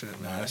love that shit,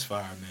 man. Nah, that's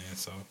fire, man.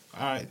 So,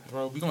 all right,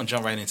 bro, we're gonna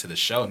jump right into the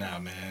show now,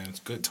 man. It's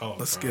good talk.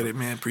 Let's get it,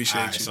 man.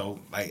 Appreciate you. So,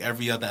 like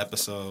every other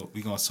episode,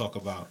 we're gonna talk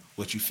about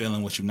what you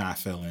feeling, what you not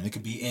feeling. It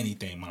could be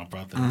anything, my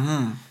brother.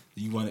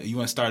 You want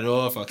to start it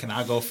off, or can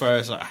I go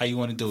first? Or how you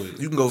want to do it?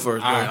 You can go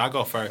first. All right, I'll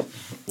go first.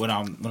 When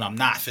I'm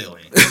not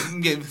feeling,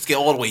 let's get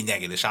all the way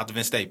negative. Shout out to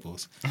Vince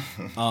Staples.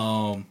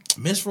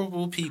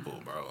 Miserable people,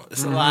 bro.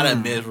 It's a lot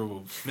of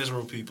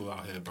miserable people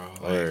out here,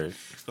 bro.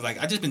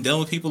 Like I just been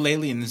dealing with people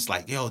lately, and it's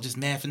like, yo, just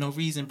mad for no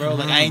reason, bro.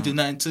 Like I ain't do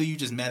nothing to you,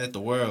 just mad at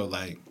the world.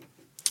 Like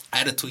I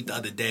had a tweet the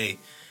other day.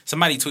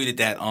 Somebody tweeted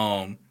that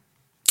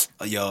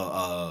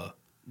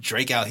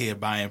Drake out here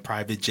buying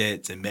private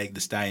jets and Meg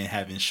Thee Stallion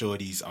having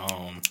shorties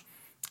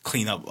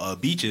clean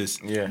up beaches.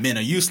 Yeah. Men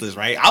are useless,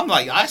 right? I'm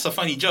like, that's a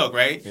funny joke,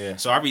 right? Yeah.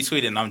 So I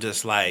retweeted and I'm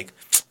just like,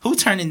 who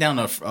turning down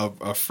a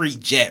free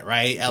jet,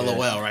 right?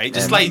 LOL, right?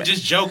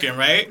 Just joking,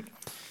 right?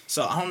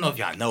 So I don't know if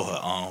y'all know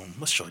her.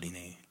 What's shorty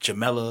name?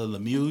 Jamela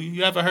Lemieux.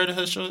 You ever heard of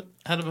her?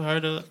 Heard of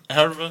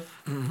her?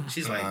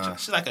 She's like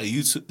a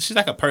YouTube. She's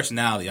like a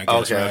personality, I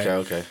guess.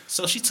 Okay.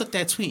 So she took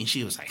that tweet and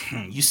she was like,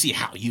 "You see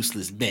how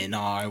useless men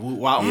are."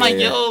 I'm like,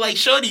 yo, like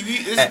shorty.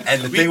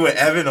 And the thing with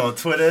Evan on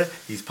Twitter,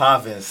 he's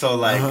popping. So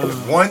like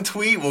one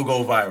tweet will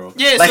go viral.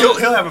 Yeah, like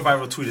he'll have a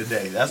viral tweet a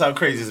day. That's how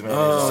crazy this man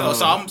is.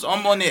 So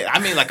I'm on it. I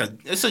mean, like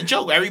it's a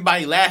joke.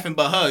 Everybody laughing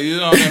but her. You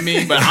know what I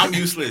mean? But I'm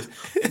useless.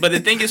 But the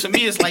thing is, for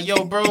me, it's like,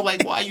 yo, bro,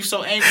 like, why are you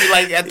so angry?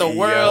 Like at the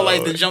world,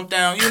 like the jump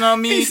down. You know what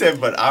I mean? He said,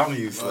 but I'm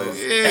useless.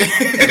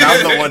 And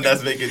I'm the one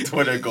that's making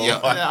Twitter go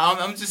on.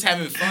 I'm just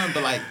having fun,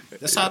 but like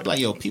that's how I'm like,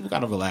 yo, people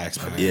gotta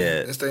relax, man.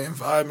 Yeah. It's the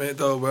environment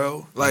though,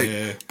 bro.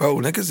 Like, bro,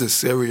 niggas is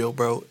cereal,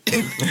 bro.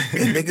 And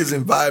niggas'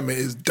 environment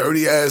is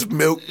dirty ass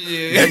milk,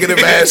 negative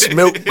ass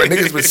milk. But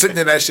niggas been sitting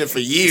in that shit for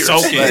years.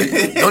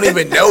 Like, don't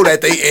even know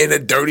that they in a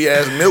dirty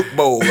ass milk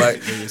bowl.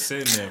 Like you're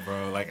sitting there,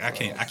 bro. Like I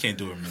can't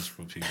do it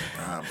miserable people.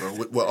 Nah, bro.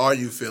 What are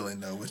you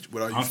feeling though?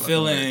 What are you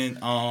feeling?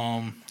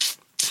 I'm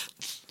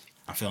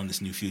feeling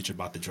this new Future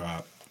about to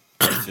drop.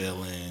 I'm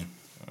feeling.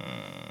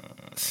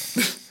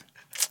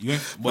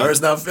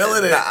 Bird's not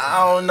feeling it.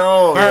 I don't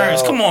know.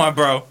 Birds, come on,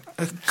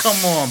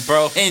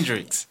 bro.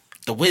 Hendrix,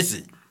 the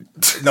Wizard.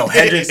 No,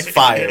 Hendrix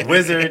fire.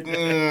 Wizard.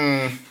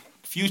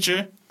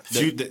 Future,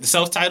 the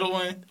self-titled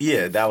one.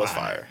 Yeah, that was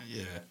fire.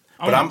 Yeah,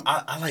 but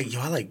I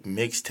like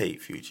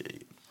mixtape Future.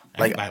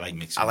 Like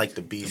mixtape. I like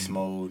the Beast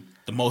Mode.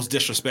 The most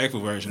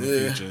disrespectful version of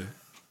Future.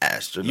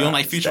 Astronaut. You don't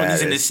like Future when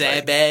he's in the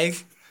sad bag?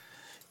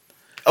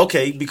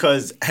 Okay,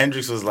 because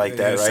Hendrix was like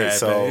that, right?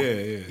 So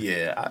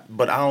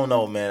but I don't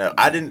know, man.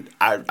 I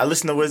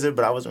listened to Wizard,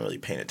 but I wasn't really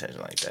paying attention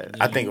like that.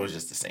 I think it was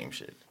just the same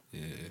shit.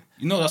 Yeah.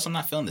 You know what else I'm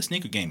not feeling? The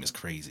sneaker game is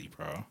crazy,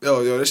 bro.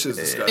 Yo, this shit's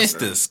disgusting. It's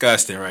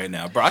disgusting right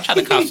now, bro. I tried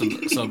to cop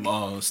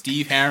some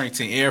Steve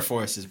Harrington Air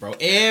Forces, bro.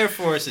 Air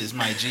Forces,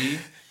 my G.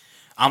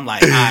 I'm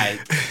like, all right.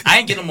 I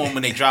ain't get them on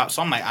when they drop,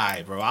 so I'm like, all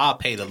right, bro. I'll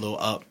pay the little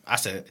up. I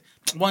said,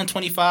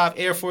 125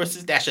 Air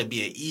Forces, that should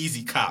be an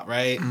easy cop,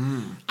 right?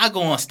 I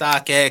go on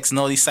StockX and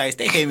all these sites.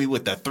 They hit me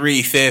with the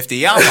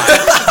 350. I'm like,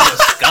 this is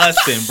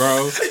disgusting,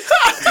 bro.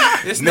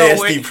 There's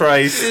nasty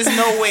price. There's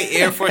no way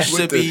Air Force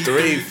should be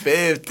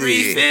 350.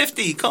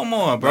 350. Come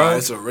on, bro.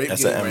 It's a rape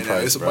game right now.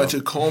 It's a bunch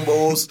of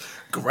combos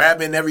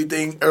grabbing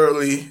everything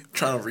early,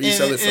 trying to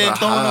resell it for the high,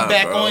 throwing them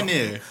back bro. on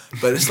there.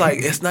 But it's like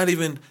it's not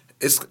even.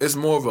 It's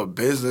more of a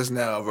business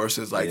now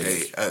versus like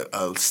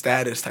a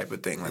status type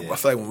of thing. Like I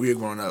feel like when we were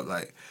growing up,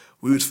 like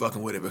we was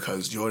fucking with it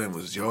because Jordan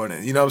was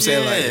Jordan. You know what I'm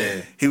saying?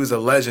 Like he was a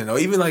legend. Or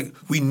even like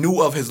we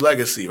knew of his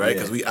legacy, right?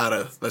 Because we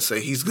let's say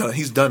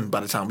he's done by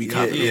the time we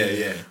copy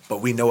it.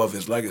 But we know of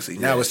his legacy.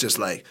 Now it's just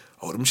like,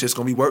 oh, them shit's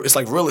gonna be worth. It's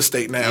like real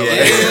estate now.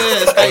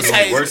 It's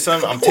gonna be worth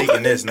something. I'm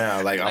taking this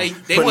now. Like I'm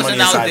putting money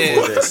aside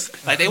for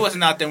this. Like they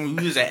wasn't out there when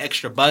we was at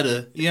Extra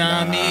Butter. You know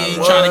what I mean?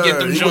 Trying to get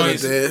them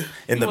joints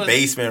in the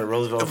basement,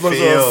 Roosevelt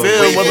Field.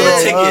 Waiting for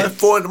the ticket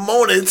 4 in the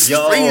morning. It's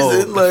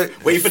freezing.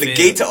 Like waiting for the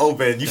gate to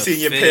open. You see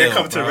your pair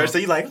come to the register.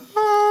 You like,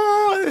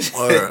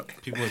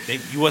 people,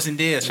 you wasn't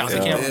there.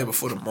 Yeah,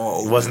 before the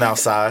mall. You wasn't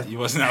outside.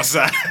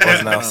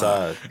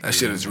 That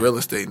shit is real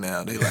estate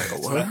now. They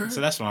like, what?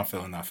 So that's what I'm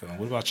feeling. Not feeling.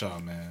 What about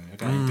y'all, man?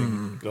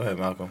 Go ahead,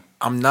 Malcolm.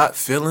 I'm not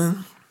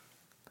feeling.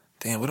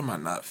 Damn, what am I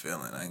not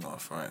feeling? I ain't gonna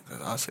front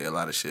because I'll say a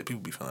lot of shit.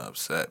 People be feeling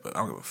upset, but I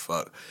don't give a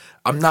fuck.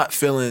 I'm not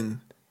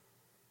feeling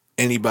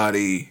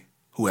anybody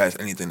who has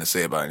anything to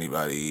say about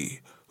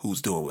anybody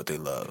who's doing what they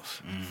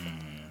love.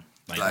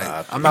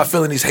 Like I'm not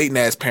feeling these hating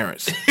ass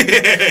parents.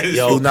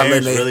 Yo,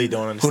 parents really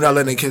don't understand. Who not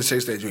letting their kids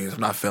chase their dreams.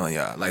 I'm not feeling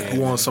y'all. Like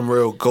who want some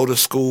real go to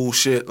school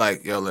shit.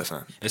 Like, yo,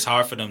 listen. It's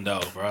hard for them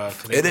though, bro.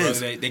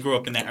 They grew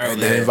up in that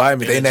early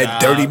environment. They in that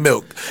dirty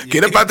milk.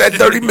 Get up out that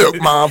dirty milk,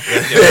 mom.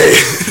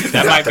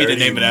 That might be the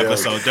name of the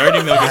episode.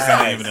 Dirty milk is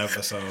the name of the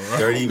episode. Bro.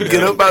 Dirty milk.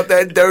 Get up out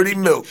that dirty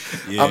milk.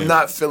 I'm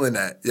not feeling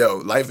that. Yo,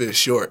 life is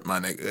short,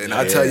 my nigga. And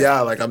I tell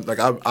y'all,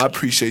 I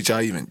appreciate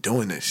y'all even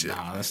doing this shit.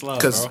 Nah, that's love,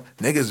 because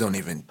niggas don't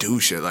even do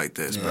shit like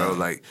this, bro.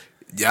 Like,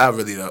 y'all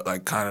really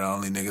like kind of the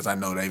only niggas I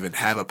know that even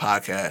have a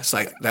podcast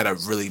like that are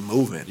really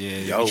moving. Yeah,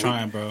 yo,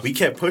 trying, bro. We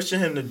kept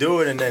pushing him to do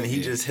it, and then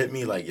he just hit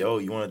me like, "Yo,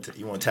 you want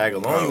to tag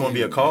along? You want to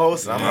be a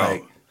co-host?" And I'm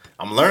like,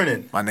 "I'm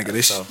learning, my nigga.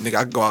 Nigga,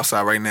 I can go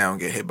outside right now and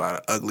get hit by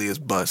the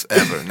ugliest bus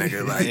ever,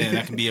 nigga. Like,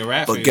 that can be a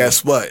rap. But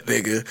guess what,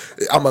 nigga?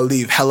 I'm gonna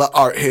leave hella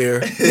art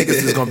here.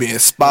 Niggas is gonna be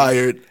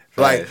inspired.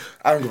 Like,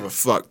 I don't give a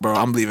fuck, bro.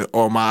 I'm leaving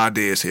all my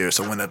ideas here.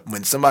 So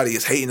when somebody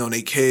is hating on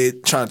their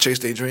kid, trying to chase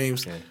their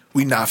dreams,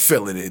 we not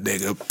feeling it,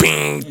 nigga.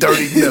 Bing,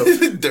 dirty milk.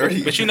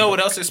 Dirty. But you know what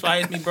else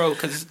inspires me, bro?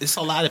 Because it's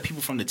a lot of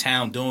people from the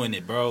town doing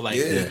it, bro. Like,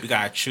 we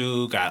got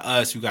Chew, got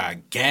us, we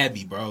got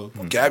Gabby, bro.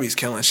 Gabby's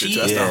killing shit.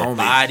 That's the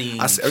homie.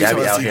 Every Gabby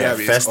time I out see here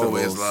Gabby, at it's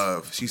always festivals.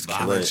 love. She's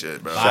killing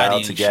shit, bro. Shout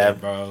out to Gab,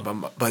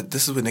 bro. But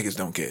this is what niggas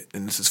don't get,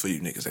 and this is for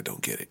you niggas that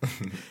don't get it.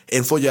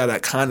 And for y'all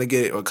that kind of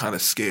get it or kind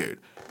of scared,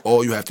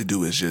 all you have to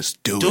do is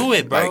just do it. Do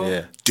it, bro.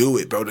 Like, do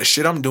it, bro. The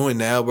shit I'm doing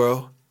now,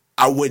 bro,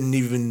 I wouldn't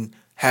even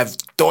have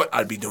thought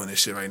I'd be doing this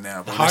shit right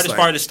now. The hardest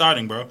part is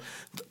starting, bro.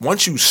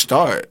 Once you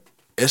start,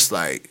 it's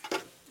like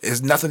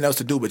there's nothing else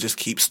to do but just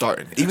keep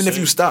starting. Even if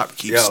you stop,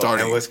 keep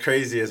starting. And what's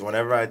crazy is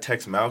whenever I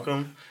text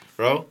Malcolm,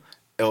 bro,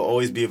 it'll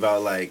always be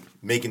about like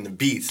making the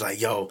beats.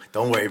 Like, yo,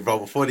 don't worry, bro.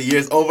 Before the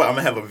year's over, I'm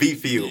gonna have a beat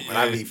for you. And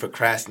I be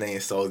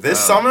procrastinating. So this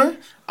summer,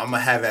 I'm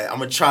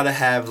gonna try to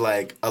have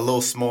like a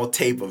little small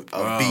tape of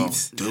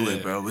beats. Do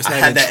it, bro. I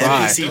had that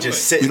MPC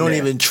just sitting. You don't there.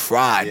 even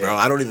try, bro.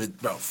 I don't even,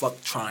 bro. Fuck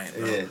trying,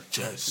 bro.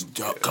 Just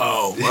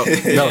go, bro.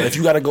 No, if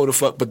you gotta go to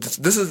fuck, but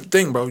this is the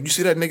thing, bro. You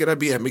see that nigga that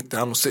be at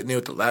McDonald's sitting there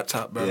with the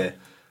laptop, bro. Yeah.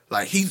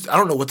 Like I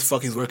don't know what the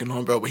fuck he's working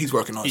on, bro, but he's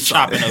working on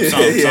something. Chopping up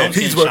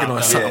something. He's working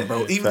on something,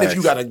 bro. Even if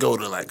you gotta go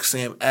to like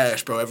Sam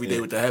Ash, bro, every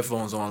day with the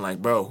headphones on,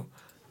 like, bro,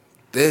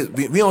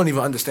 we don't even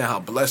understand how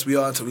blessed we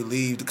are until we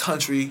leave the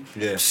country.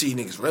 You see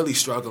niggas really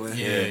struggling.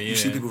 You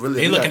see people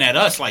really. They looking at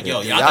us like, yo,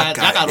 y'all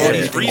got all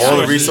these resources.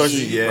 All the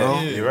resources,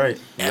 bro. You're right.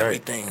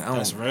 Everything.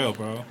 That's real,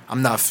 bro.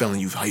 I'm not feeling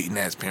you hating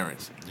ass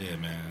parents. Yeah,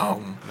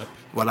 man.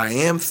 What I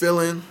am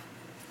feeling.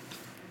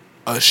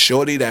 A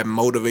shorty that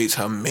motivates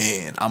her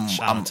man.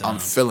 I'm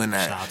feeling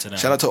that.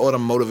 Shout out to all the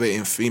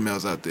motivating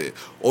females out there.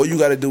 All you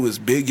gotta do is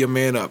big your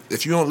man up.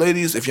 If you don't,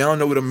 ladies, if y'all don't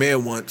know what a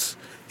man wants,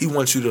 he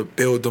wants you to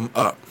build him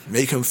up.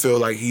 Make him feel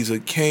like he's a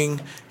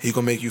king. He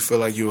gonna make you feel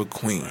like you're a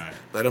queen. Right.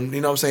 Let him,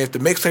 you know what I'm saying? If the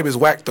mixtape is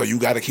whack though, you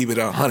gotta keep it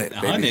 100.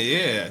 100,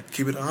 yeah.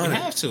 Keep it 100.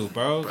 You have to,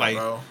 bro. Like,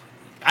 bro.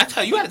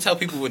 You gotta tell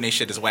people when they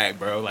shit is whack,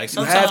 bro. Like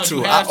sometimes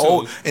you have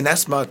to. And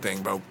that's my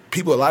thing, bro.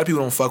 A lot of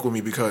people don't fuck with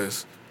me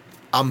because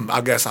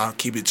I guess I'll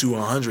keep it to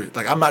 100.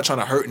 Like, I'm not trying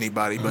to hurt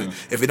anybody, but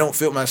if it don't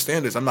fit my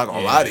standards, I'm not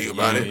gonna lie to you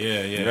about it.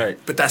 Yeah. Right.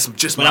 But that's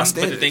just my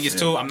standards. But the thing is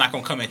too, I'm not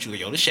gonna come at you,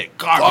 yo, this shit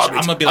garbage.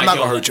 I'm gonna be like, I'm not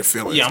gonna hurt your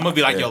feelings. Yeah, I'm gonna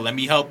be like, yo, let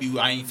me help you.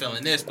 I ain't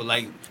feeling this, but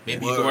like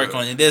maybe you can work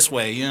on it this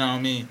way. You know what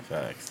I mean?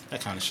 Facts.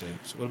 That kind of shit.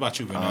 So what about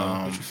you,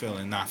 Bernard? What you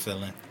feeling? Not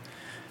feeling?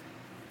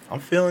 I'm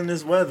feeling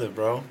this weather,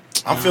 bro.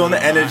 I'm feeling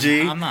the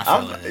energy. I'm not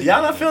feeling it.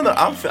 Y'all not feeling it.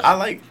 I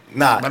like.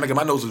 Nah.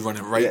 My nose is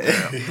running right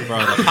now.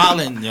 Bro, the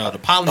pollen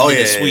did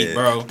it sweet,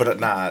 bro. But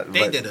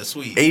they did a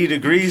sweet. 80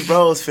 degrees,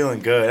 bro, is feeling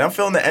good. I'm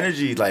feeling the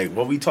energy, like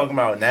what we talking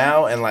about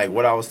now, and like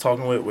what I was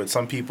talking with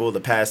some people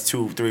the past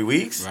 2-3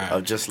 weeks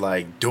of just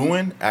like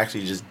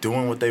actually just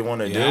doing what they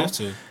want to do. Have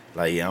to.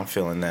 Like, yeah, I'm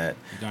feeling that.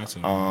 You got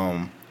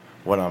to.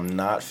 What I'm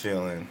not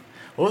feeling.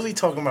 What was he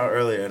talking about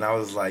earlier? And I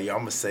was like, yo, I'm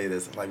gonna say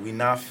this. Like, we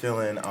not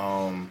feeling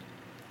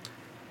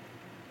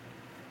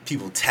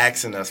people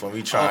taxing us when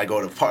we try to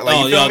go to park.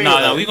 Like,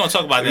 no, we're gonna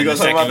talk about that in a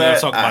second. We're gonna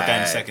talk about that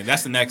in a second.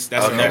 That's the next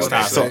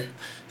topic.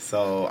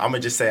 So I'm gonna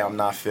just say I'm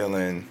not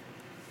feeling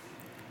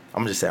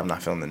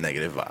the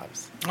negative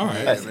vibes. All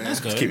right, that's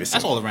good. Keep it simple.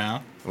 That's all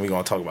around. And we're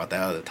gonna talk about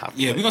that other topic.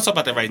 Yeah, we're gonna talk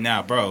about that right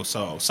now, bro.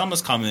 So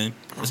summer's coming.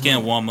 It's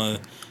getting warmer.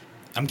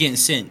 I'm getting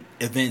sent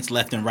events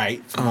left and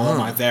right from all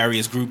my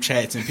various group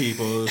chats and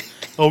people.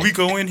 Oh, we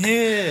going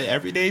here.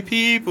 Everyday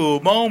people,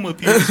 MoMA,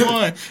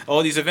 PS1,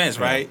 all these events,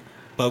 right?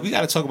 But we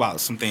got to talk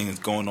about some things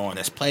going on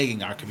that's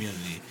plaguing our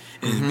community.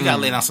 And we got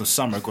to lay down some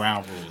summer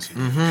ground rules.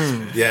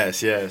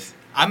 Yes.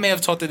 I may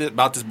have talked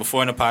about this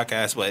before in the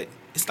podcast, but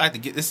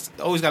it's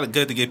always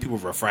good to give people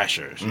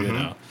refreshers, you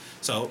know?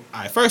 So, all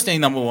right, first thing,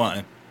 number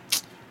one,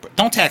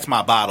 don't tax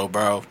my bottle,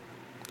 bro.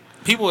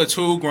 People are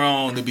too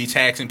grown to be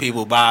taxing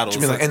people bottles.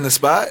 You mean like in the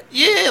spot?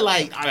 Yeah,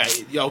 like, all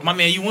right, yo, my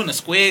man, you win a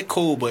squid,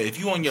 cool, but if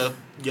you on your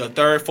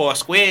third, fourth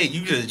squid,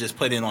 you just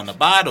put it on the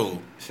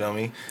bottle. Feel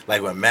me?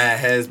 Like when mad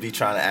heads be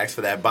trying to ask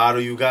for that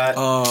bottle you got.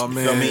 Oh,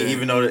 man. Feel me?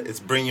 Even though it's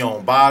bring your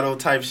own bottle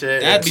type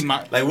shit. That'd be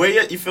my... Like,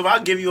 you feel me?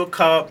 I'll give you a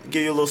cup,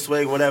 give you a little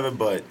swig, whatever,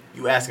 but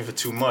you asking for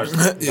too much.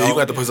 Yeah, you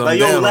got to put something like,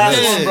 down. Yo, last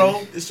on one,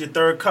 bro. It's your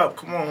third cup.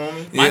 Come on,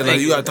 homie. Yeah, like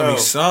you got to tell me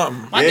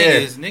something. My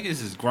thing is,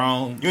 niggas is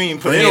grown. You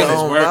ain't put your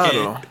own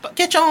working. bottle. But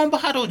get your own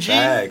bottle, G.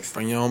 Facts.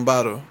 Bring your own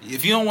bottle.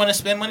 If you don't want to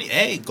spend money,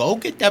 hey, go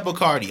get that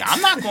Bacardi.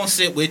 I'm not gonna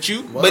sit with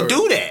you, but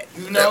do that.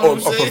 You know what I'm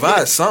saying? Or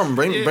provide something.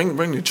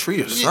 Bring the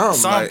tree or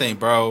something. Something,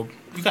 bro.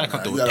 You gotta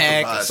come through a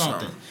tag or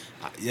something.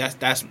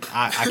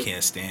 I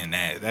can't stand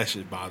that. That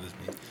shit bothers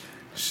me.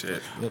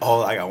 Shit.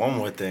 Oh, I got one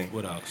more thing.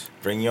 What else?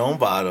 Bring your own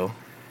bottle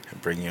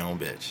and bring your own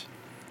bitch.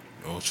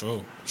 Oh,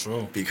 true.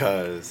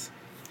 Because,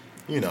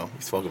 we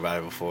spoke about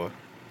it before.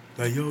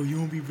 Like, yo, you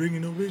don't be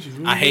bringing no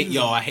bitches. I hate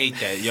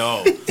that,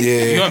 yo. Yeah.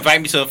 If you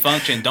invite me to a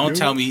function, don't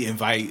tell me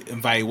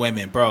invite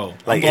women, bro.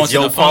 Like, I'm going it's to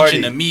your the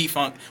party. function to meet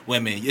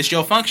women. It's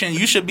your function.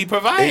 You should be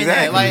providing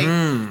that. Like,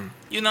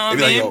 you know what I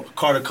mean? Like, yo,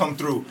 Carter, come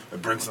through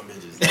and bring some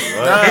bitches.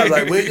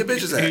 Like, where your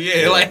bitches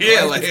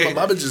at?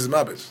 My bitches is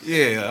my bitch.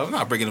 Yeah, I'm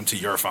not bringing them to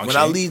your function. When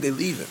I leave, they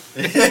leaving.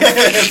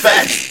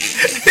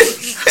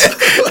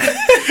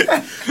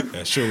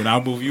 That's true. When I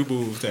move, you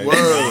move.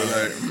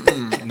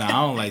 Nah, I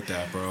don't like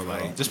that, bro.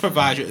 Like, just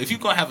provide if you're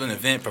gonna have an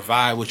event,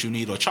 provide what you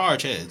need or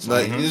charge heads.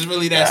 Like, it's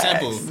really that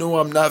simple. You know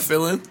what I'm not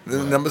feeling? And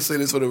I'm gonna say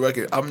this for the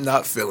record. I'm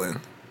not feeling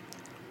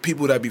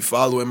people that be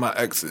following my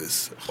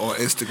exes on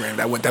Instagram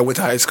that went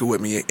to high school with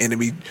me and they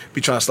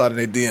be trying to slide in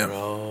their DM.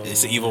 Bro,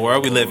 it's an evil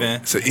world we live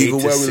in. It's an evil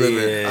world we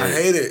live in. I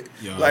hate it.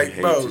 Yo, like,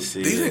 bro,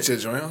 these ain't your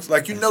joints.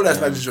 Like, you know that's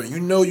not your joint. You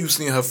know you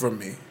seen her from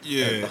me.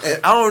 Yeah. And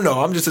I don't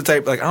know. I'm just the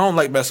type, like, I don't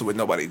like messing with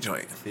nobody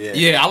joint.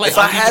 Yeah, I like. If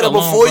I had it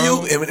before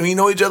you, and we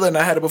know each other and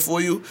I had it before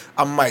you,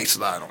 I might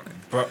slide on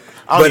it. Bro.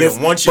 Other than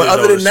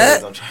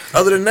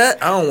that,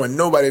 I don't want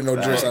nobody to know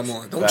dress I'm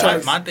on. Don't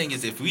try. My thing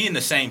is, if we in the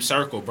same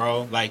circle,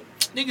 bro, like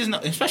niggas know,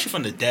 especially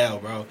from the Dell,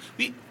 bro.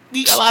 We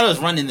a lot of us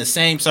run in the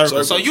same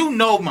circle, so you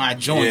know my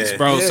joints,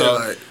 bro. Yeah,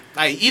 so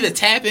like either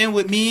tap in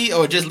with me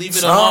or just leave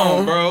it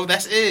alone, bro.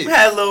 That's it. We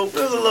had there was a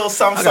little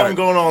something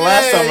going on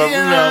last summer.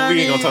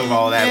 We ain't gonna talk about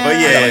all that, but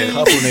a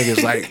couple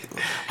niggas like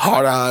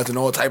hard eyes and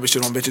all type of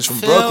shit on bitches from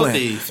Brooklyn.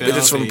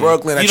 Bitches from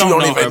Brooklyn that you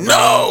don't even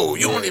know.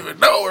 You don't even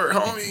know her,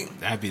 homie.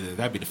 That'd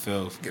be the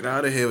filth. Get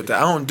out of here with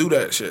that. I don't do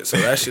that shit. So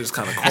that shit's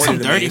kind of corny to me.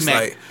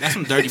 That's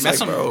some dirty Mac.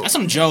 That's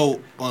some Joe.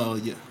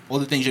 All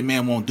the things your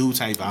man won't do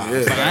type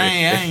vibes. Yeah,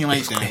 I ain't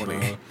like that,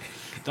 bro.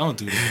 Don't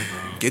do that,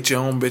 bro. Get your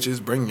own bitches.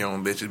 Bring your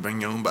own bitches.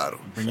 Bring your own bottle.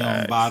 Bring your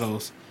own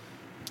bottles.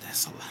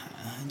 That's a lot.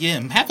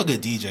 Yeah, have a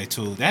good DJ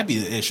too. That'd be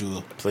the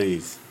issue.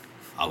 Please.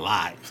 A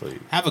lot. Please.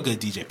 Have a good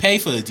DJ. Pay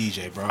for a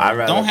DJ, bro. I'd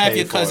rather don't have pay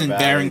your for cousin a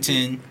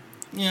Barrington.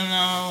 You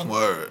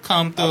know,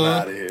 come through. I'm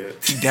out of here.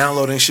 He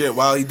downloading shit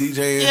while he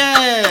DJing.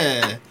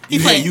 Yeah, he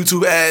playing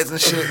YouTube ads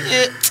and shit.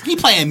 Yeah. He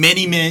playing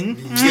Mini Men.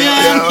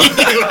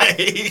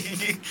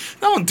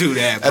 Don't do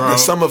that, bro. At the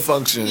summer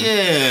function.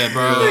 Yeah,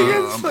 bro.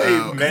 Niggas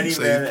play Mini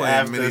Men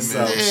after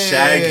some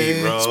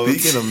Shaggy, bro.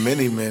 Speaking of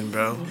Mini Men,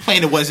 bro.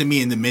 Playing It Wasn't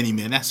Me in the Mini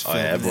Men. That's filthy.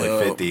 That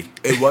boy 50.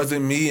 It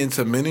Wasn't Me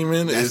into Mini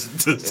Men. That's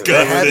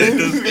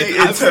disgusting.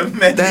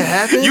 That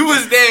happened? You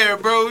was there,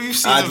 bro. You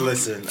seen I'd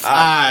listen.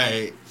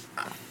 Alright.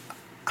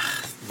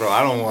 bro,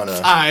 I don't want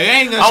to. I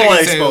ain't gonna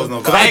expose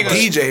nobody. Cause I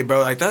DJ,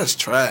 bro. Like that's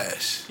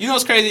trash. You know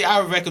what's crazy?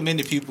 I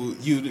recommended people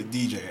you to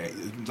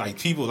DJ. Like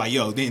people like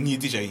yo, they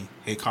need DJ.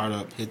 Hit Card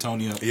up, hit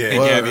Tony up. Yeah,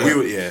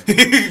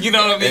 you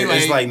know what I mean?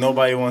 It's like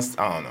nobody wants.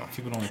 I don't know.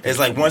 People don't. It's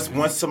like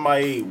once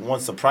somebody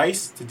wants a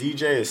price to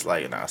DJ, it's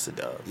like nah, it's a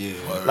dub. Yeah,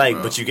 like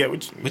bro. but you get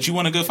what. But you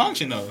want a good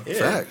function though. Yeah.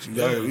 Facts. You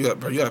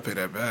gotta pay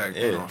that bag.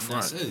 Yeah, on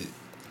front. That's it.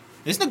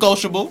 It's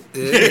negotiable. It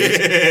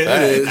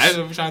is. That's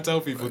what I'm trying to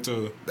tell people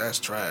too. That's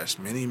trash.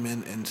 Many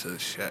men into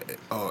shit.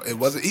 Oh, it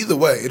wasn't either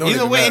way. It don't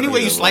either way, matter. any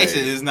way you slice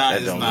it, it's not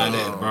it,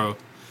 know. bro.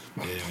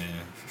 Yeah,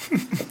 man.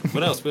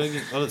 What else? What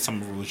are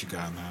some rules you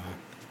got, man?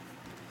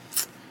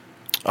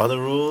 Other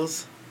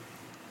rules?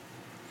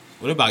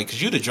 What about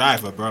because you the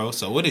driver, bro?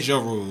 So what is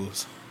your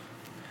rules?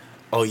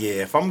 Oh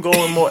yeah, if I'm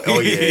going more,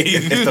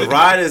 if the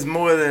ride is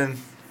more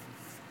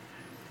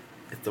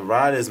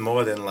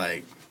than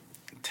like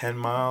 10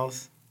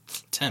 miles.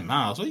 10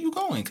 miles? Where you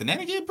going?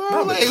 Connecticut, bro?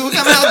 No, like, what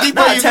kind of how deep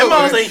are you 10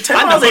 miles ain't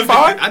 10 miles ain't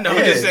far. I know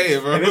what you're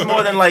saying, bro. If it's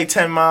more than like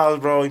 10 miles,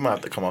 bro, you might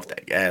have to come off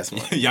that gas,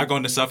 man. Y'all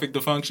going to Suffolk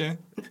to function?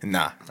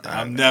 Nah.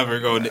 I'm never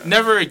going.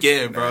 Never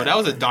again, bro. That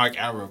was a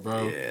dark era,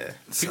 bro. Yeah.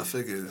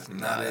 Suffolk is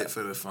not it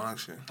for the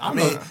function. I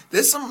mean,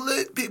 there's some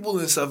lit people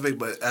in Suffolk,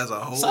 but as a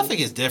whole, Suffolk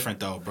is different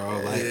thow, bro.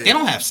 Like they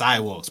don't have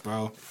sidewalks,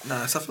 bro.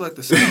 Nah, Suffolk like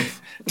the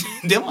South.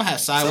 They don't have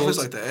sidewalks.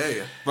 Suffolk's like the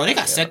area, bro. They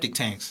got septic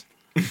tanks.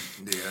 Yeah,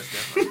 that's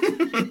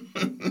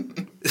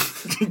definitely.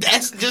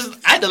 That's just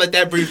I had to let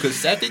that breathe because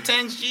septic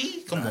tanks,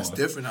 Come on, it's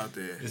different out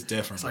there. It's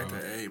different. It's bro.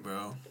 like the A,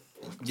 bro.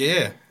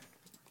 Yeah,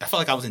 I felt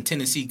like I was in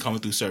Tennessee coming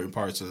through certain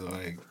parts of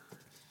like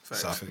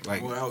Suffolk.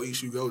 Like how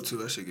east you go to,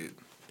 that shit get.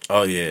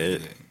 Oh yeah,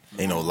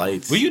 ain't no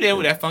lights. Were you there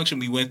with that function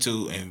we went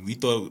to and we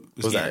thought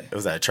was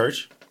that a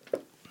church?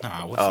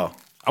 Nah.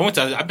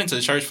 I've been to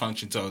the church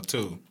function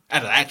too.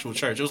 At an actual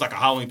church. It was like a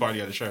Halloween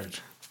party at a church.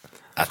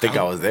 I think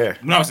I was there.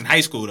 When I was in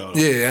high school, though.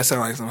 Yeah, that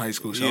sounded like some high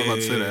school shit. I was about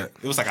to say that.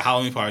 It was like a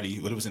Halloween party,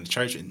 but it was in the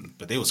church,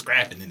 but they was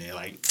scrapping in there.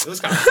 Like it was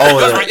kind of.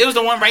 It was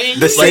the one right in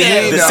the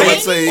Saint.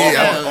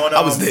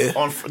 I was there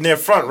on near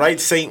front, right?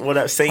 Saint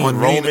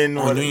Roman.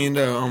 On Union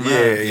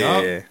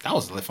Yeah. That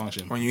was a lit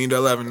function. On Union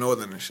 11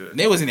 Northern and shit.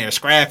 They was in there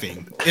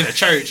scrapping in a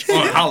church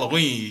on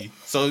Halloween.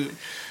 So,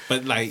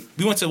 but like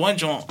we went to one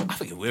joint. I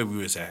forget where we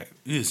was at.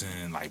 We was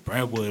in like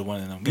Brentwood,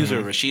 one of them. We was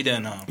with Rashida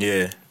and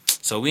Yeah.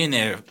 So we in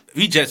there,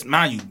 we just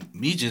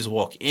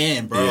walk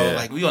in, bro. Yeah.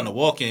 Like we on the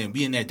walk in,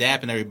 we in there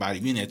dapping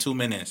everybody. We in there 2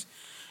 minutes.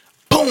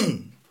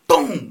 Boom,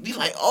 boom. We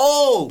like,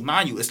 oh,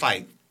 mind you, it's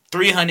like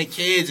 300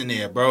 kids in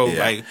there, bro. Yeah.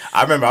 Like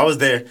I remember I was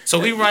there.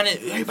 So we running,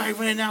 everybody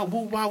running out,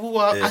 woo wah, woo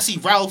wah. Yeah. I see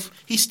Ralph,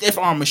 he stiff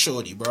arm a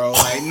shorty, bro.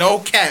 Like no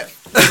cap.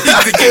 Get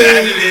out of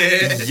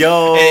there.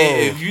 Yo.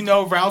 Hey, if you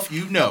know Ralph,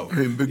 you know.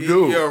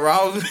 Yo,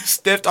 Ralph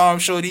stiff arm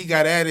shorty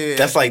got at it.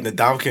 That's like the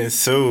Domkin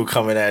Sue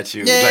coming at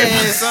you. Yeah, like,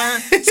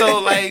 son. So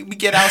like we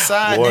get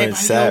outside, Warren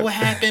everybody know what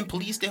happened,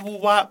 police did woo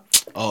wop.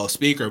 Oh,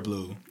 speaker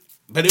blew.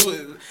 But it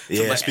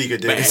was speaker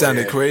did. It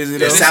sounded crazy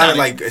though. It sounded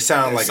like a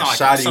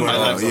shoddy one.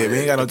 Yeah, we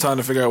ain't got no time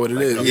to figure out what it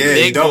is. Yeah,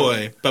 big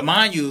boy. But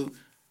mind you,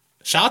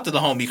 shout out to the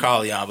homie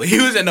Carleon, but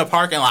he was in the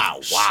parking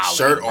lot. Wow,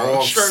 shirt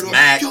off,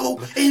 smack. Yo,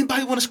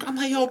 anybody want to scream? I'm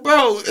like, yo,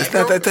 bro, it's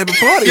not that type of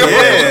party.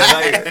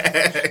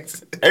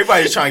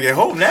 Everybody's trying to get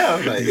home now.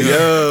 Like,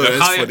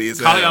 that's funny as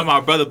hell. Carleon, my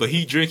brother, but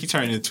he drink. He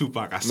turned into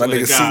Tupac. I swear my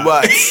nigga to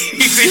God.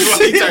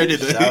 He turned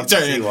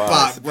into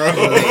Pac, bro.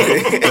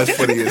 That's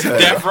funny as hell.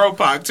 Death Row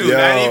Pac too.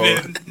 Not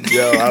even.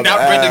 Now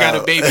Brenda got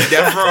a baby.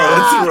 Death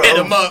Row.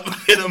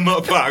 Hit him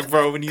up, Pac,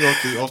 bro. When he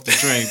off the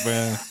drink,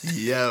 man.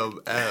 Yo,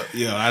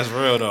 that's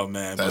real though,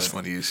 man. That's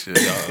funny as shit.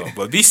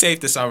 But be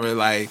safe this summer.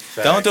 Like,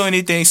 don't do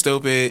anything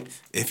stupid.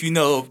 If you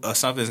know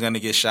something's gonna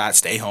get shot,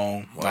 stay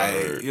home.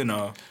 Like, you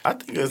know. I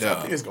think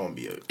it's gonna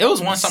be. It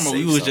was one summer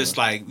we was just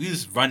like we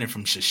was running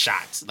from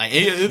shots. Like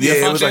it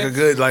was like a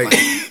good like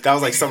that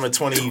was like summer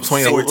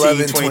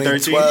 2014,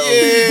 2013.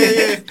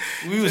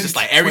 Yeah, we was just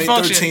like every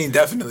 2013 function.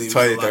 Definitely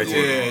 2013.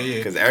 Yeah,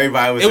 because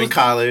everybody was in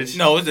college.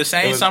 No, it was the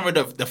same summer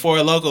the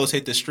Four Locos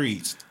hit the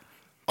streets.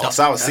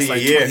 So I was seeing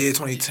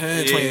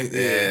 2010, 20.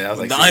 Yeah, I was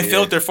like the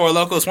unfiltered Four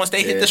Locos. Once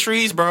they hit the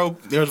streets, bro,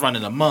 they was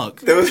running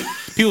amok.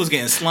 People was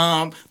getting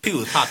slummed.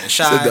 People was popping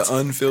shots. The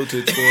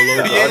unfiltered Four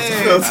Locos.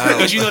 Yeah,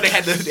 because you know they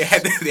had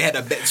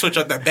to switch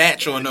up the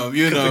batch on them.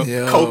 You know,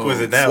 Coke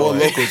was in that Four one.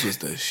 Locos was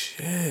the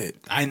shit.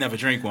 I never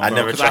drink one. I bro,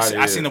 never tried it.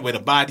 I seen the way the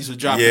bodies were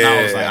dropping. Yeah,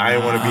 I was like, I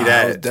didn't want to be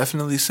that. I was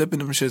definitely sipping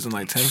them shits in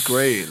like 10th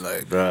grade.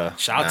 Like, bruh.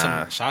 Shout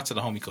out to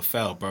the homie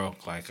Kafel, bro.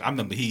 Like I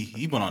remember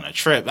he went on a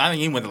trip. I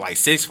think he went to like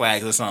Six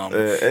Flags or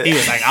something. He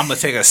was like, I'm gonna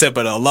take a sip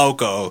of the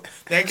Loco.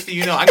 Next thing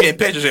you know, I get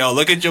pictures. Yo,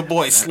 look at your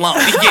boy slump.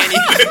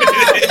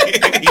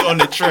 He on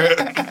the trip.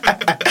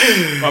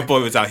 My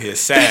boy was out here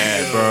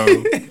sad, bro.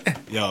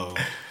 Yo,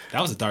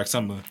 that was a dark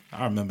summer.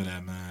 I remember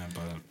that, man.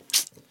 But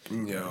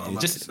Yo,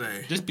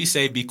 just be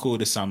safe, be cool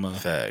this summer.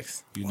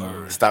 Facts. You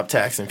know, stop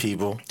taxing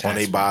people on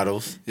their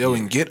bottles. Yo,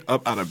 and get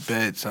up out of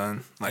bed,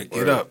 son. Like,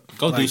 get up.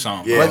 Go do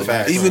something. Yeah,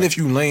 bro. Even if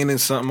you laying in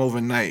something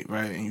overnight,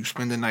 right, and you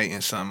spend the night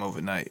in something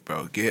overnight,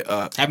 bro, get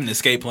up. Have an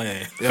escape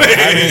plan. Yo,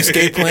 have an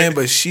escape plan,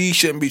 but she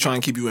shouldn't be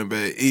trying to keep you in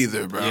bed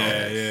either, bro.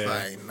 Yeah.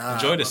 Like, nah.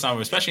 Enjoy the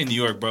summer, especially in New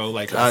York, bro.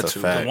 Like,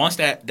 once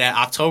that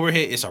October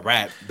hit, it's a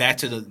wrap. Back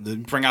to the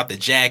bring out the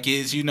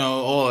jackets, you know,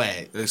 all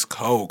that. It's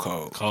cold,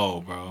 bro.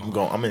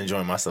 I'm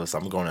enjoying myself, so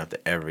I'm going after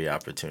every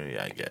opportunity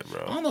I get,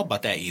 bro. I don't know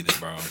about that either,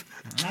 bro.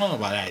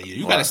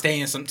 You gotta stay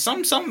in some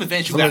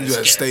events. You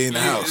gotta stay in the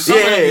house.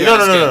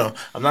 No.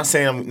 I'm not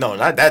saying not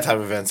that type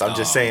of events. I'm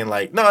just saying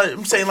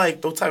I'm saying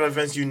like those type of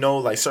events.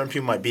 Like certain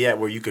people might be at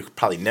where you could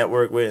probably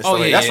network with. And stuff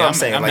that's what I'm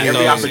saying. Like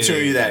every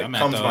opportunity that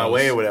comes my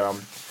way or whatever.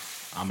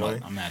 I'm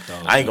at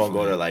those. I ain't gonna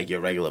go to like your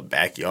regular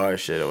backyard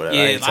shit or whatever.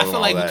 Yeah, I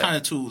feel like we're kind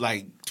of too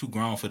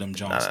grown for them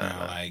joints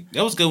now. Like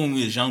that was good when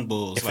we was young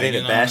bulls. If it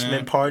ain't a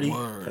bashment party,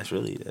 that's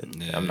really it.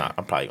 Yeah.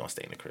 I'm probably gonna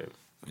stay in the crib.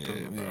 Yeah,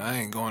 I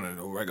ain't going to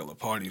no regular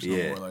parties no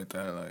more like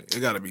that. Like it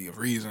got to be a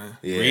reason.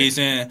 Yeah.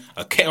 Reason,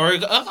 I'll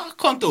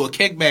come through a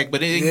kickback,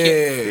 but it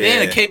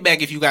ain't a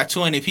kickback if you got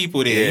 200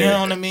 people there. You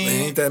know what I mean?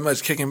 There ain't that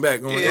much kicking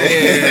back going on.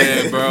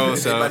 Yeah, bro.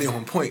 So everybody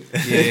on point.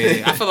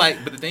 Yeah, I feel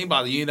like, but the thing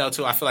about it,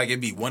 too, I feel like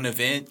it'd be one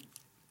event.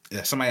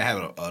 Somebody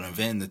have an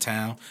event in the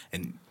town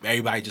and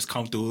everybody just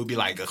come through. It'd be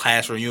like a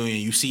class reunion.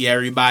 You see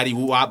everybody,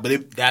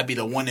 but that'd be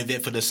the one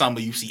event for the summer.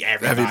 You see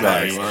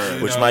everybody.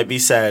 Which might be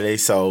Saturday.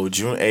 So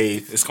June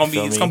 8th. It's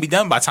gonna be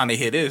done by the time they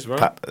hear this, bro.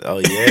 Oh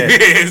yeah,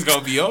 it's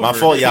gonna be over. My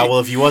fault, y'all. Well,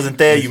 if you wasn't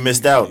there, you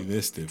missed out. You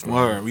missed it, bro.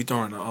 Word, we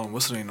throwing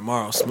what's the name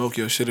tomorrow? Smoke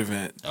Your Shit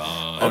event.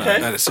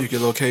 Okay. At a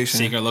secret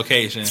location.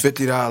 It's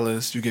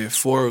 $50. You get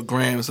 4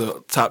 grams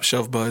of top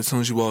shelf bud as soon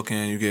as you walk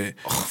in. You get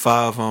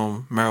 5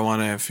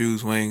 marijuana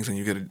infused wings, and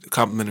you get a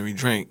complimentary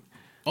drink.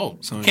 Oh,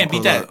 so you can't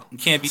beat that. You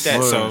can't beat that.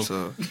 Word,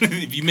 so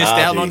if you missed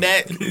out on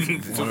that, too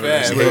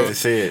bad, bro. To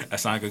see it.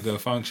 That's not a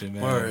good function,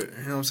 man. Word.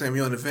 You know what I'm saying?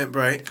 We on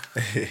Eventbrite.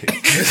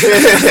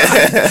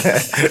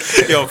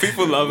 Yo,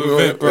 people love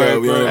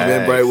Eventbrite. We on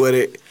Eventbrite with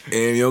it,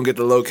 and you don't get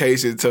the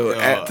location until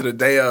after the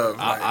day of.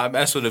 I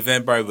mess with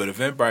Eventbrite, but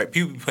Eventbrite,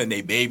 people be putting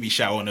their baby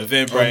shower on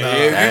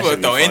Eventbrite.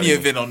 People throw any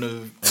event on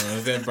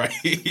Eventbrite.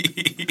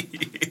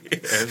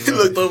 He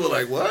looked over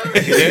like, what?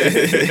 But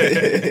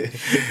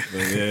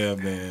yeah,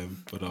 man.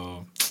 But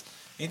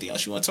anything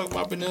else you want to talk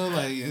about, Benil?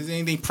 Like, is there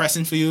anything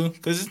pressing for you?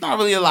 Because there's not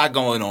really a lot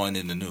going on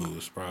in the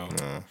news, bro.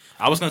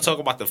 I was going to talk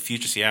about the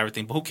Future Ciara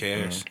thing, but who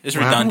cares? It's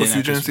redundant.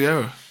 Future and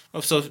Ciara?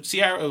 So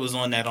Ciara was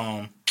on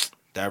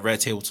that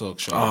Red Table Talk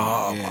show.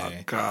 Oh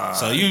my god!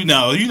 So you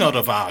know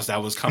the vibes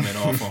that was coming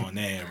off on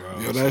there, bro.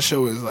 Yo, that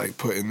show is like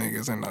putting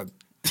niggas in a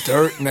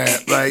dirt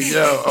nap. Like,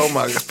 yo, oh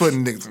my god,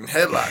 putting niggas in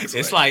headlocks.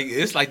 It's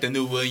like the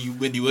new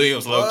Wendy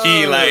Williams, low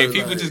key. Like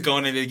people just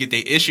going in there to get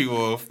their issue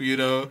off, you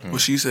know.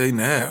 What she say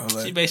now?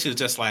 Like, she basically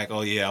just like,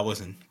 oh yeah, I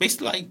wasn't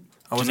happy.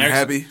 I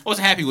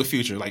wasn't happy with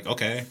Future. Like,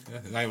 okay,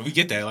 like we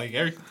get that. Like,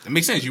 it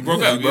makes sense. You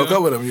broke up. You broke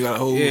up with him. You got a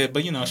whole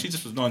but she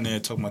just was on there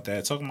talking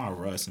about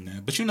Russ and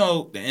that. But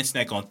the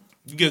internet going.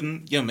 You give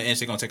them an inch,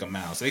 they're gonna take a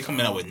mile. So they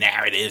coming up with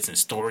narratives and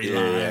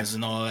storylines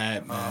and all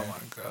that. Man. Oh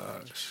my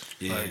gosh!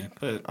 Yeah,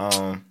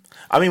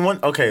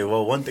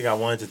 one thing I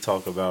wanted to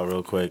talk about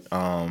real quick.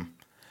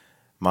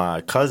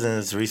 My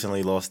cousins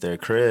recently lost their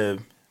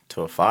crib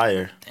to a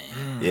fire.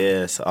 Damn.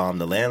 Yes,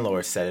 the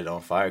landlord set it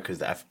on fire because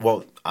that's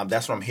what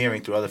I'm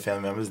hearing through other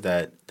family members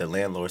that the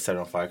landlord set it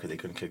on fire because they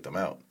couldn't kick them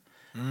out.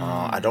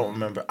 I don't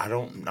remember.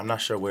 I'm not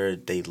sure where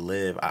they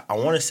live. I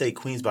want to say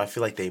Queens, but I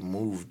feel like they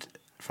moved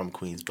from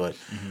Queens, but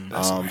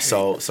now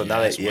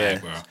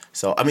that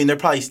so I mean they're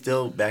probably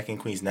still back in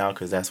Queens now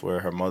because that's where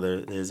her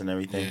mother is and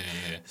everything.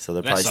 So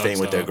they're probably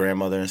staying with their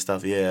grandmother and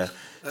stuff.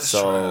 That's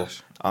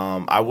trash.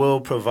 I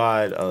will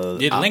provide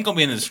the link will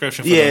be in the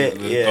description for the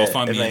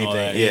GoFundMe and all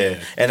that.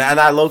 And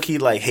I low key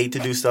like hate to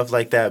do stuff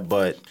like that,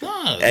 but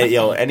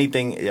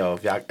anything if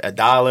y'all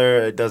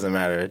 $1, it doesn't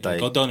matter.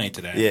 Like, go donate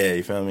to that. Yeah,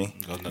 you feel me?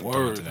 Go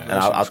donate to that. And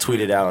I'll tweet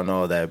it out and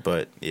all that.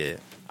 But yeah,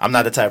 I'm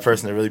not the type of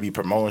person to really be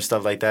promoting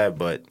stuff like that,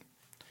 but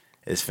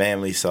it's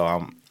family, so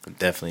I'm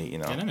definitely, Yeah,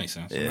 that makes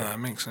sense. Yeah, that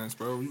makes sense,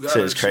 bro. Shit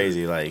is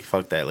crazy. Like,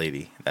 fuck that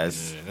lady.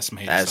 That's some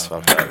hater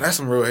stuff. That's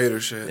some real hater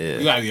shit. Yeah.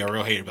 You gotta be a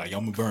real hater. Like, yo,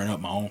 I'm gonna burn up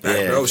my own.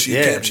 Yeah, bro.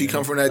 She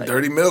come from that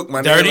dirty milk,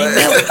 my dirty nigga.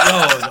 Dirty milk.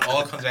 Yo, it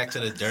all comes back to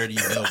the dirty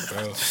milk,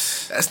 bro.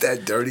 That's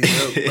that dirty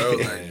milk, bro.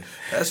 Like,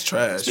 that's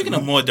trash. Speaking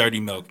of more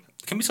dirty milk.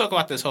 Can we talk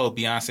about this whole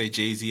Beyonce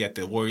Jay-Z at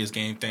the Warriors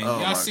game thing? Oh,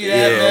 y'all see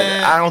that?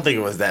 Man? I don't think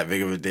it was that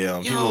big of a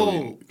deal.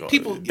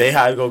 People they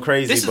had to go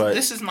crazy.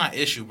 This is my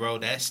issue, bro.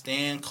 That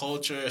stan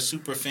culture,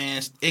 super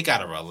fans, they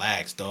gotta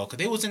relax, dog. Cause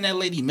they was in that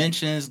lady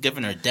mentions,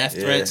 giving her death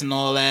threats and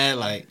all that.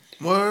 Like,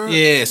 what?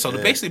 Yeah. So to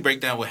basically break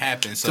down what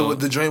happened. So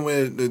the dream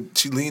where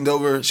she leaned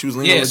over, she was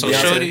leaning over. So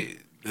Shorty.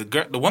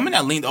 The woman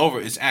that leaned over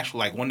is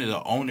actually like one of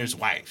the owner's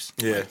wives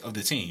of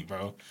the team,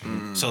 bro.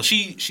 So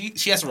she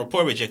has a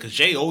rapport with Jay because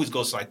Jay always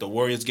goes to like the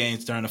Warriors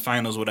games during the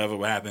finals, whatever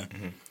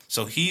happened.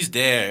 So he's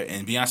there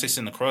and Beyonce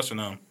sitting across from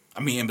him, I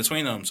mean, in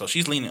between them. So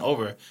she's leaning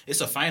over.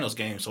 It's a finals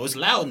game, so it's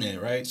loud in there,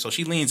 right? So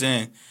she leans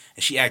in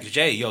and she asks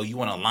Jay, "Yo, you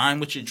want to lime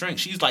with your drink?"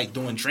 She's like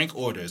doing drink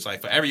orders,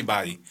 like for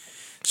everybody.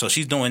 So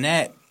she's doing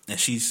that, and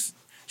she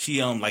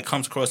like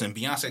comes across, and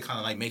Beyonce kind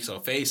of like makes her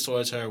face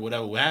towards her,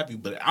 whatever, what have you.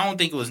 But I don't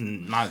think it was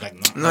not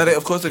like no.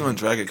 Of course they're gonna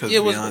drag it because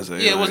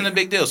Beyonce. Yeah, it wasn't a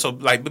big deal. So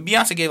like, but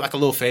Beyonce gave like a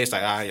little face,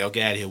 like, "All right, yo,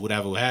 get out of here,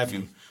 whatever, what have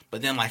you."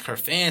 But then like her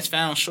fans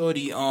found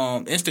Shorty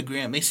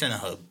Instagram. They sent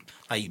her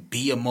like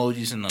B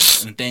emojis and the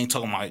thing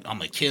talking about I'm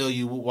gonna kill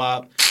you,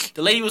 wop.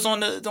 The lady was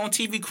on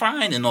TV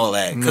crying and all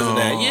that because of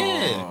that.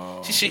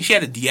 Yeah, she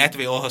had to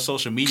deactivate all her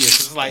social media.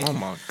 So it's like, oh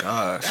my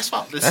gosh,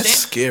 that's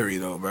scary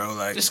though, bro.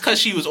 Like just because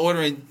she was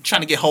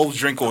trying to get whole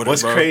drink orders.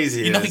 What's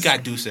crazy? You know he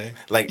got Duce.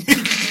 Like,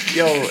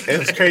 yo, it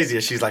was crazy.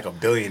 She's like a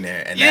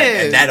billionaire, and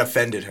that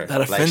offended her.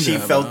 Like she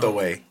felt the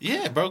way.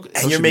 Yeah, bro.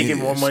 And you're making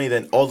more money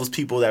than all those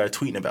people that are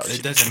tweeting about you.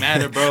 It doesn't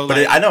matter, bro.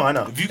 But I know.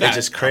 It's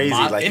just crazy.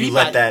 Like you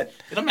let that.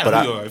 It don't matter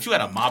who you are. If you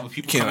got a mob of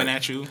people coming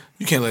at you,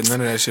 you can't let none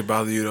of that shit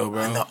bother you though,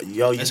 bro. No,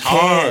 yo, it's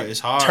hard. It's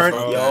hard,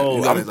 bro. Yo,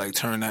 you gotta like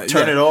turn it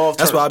off.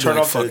 That's why I turn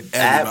like, off fuck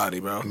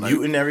everybody, bro. Like,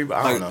 muting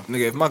everybody. I don't know,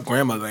 nigga. If my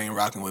grandmother ain't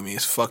rocking with me,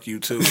 it's fuck you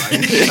too. Like,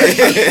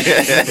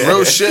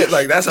 real shit.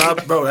 Like that's how,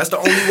 bro. That's the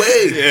only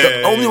way.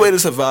 The only way to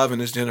survive in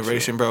this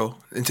generation, bro,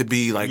 and to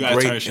be like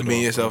great and be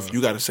yourself. Bro.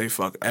 You gotta say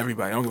fuck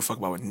everybody. I don't give a fuck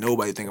about what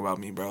nobody think about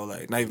me, bro.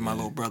 Like not even my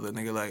little brother,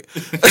 nigga. Like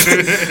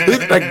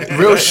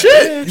real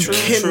shit. You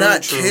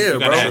cannot care,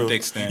 bro.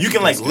 You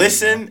can like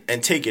listen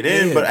and take it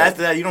in, but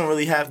after that, you don't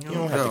really have. You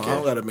don't have to care. I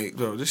don't gotta make,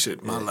 bro. This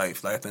shit, my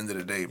life. Like at the end of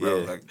the day, bro.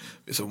 Like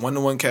it's a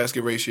 1-to-1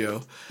 casket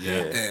ratio.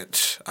 Yeah,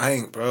 and I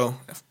ain't, bro.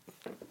 As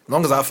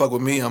long as I fuck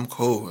with me, I'm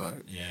cool.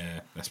 Like, yeah,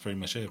 that's pretty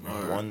much it, bro.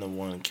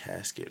 1-to-1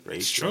 casket ratio.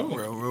 It's true,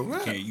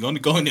 bro. You only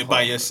go in there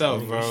by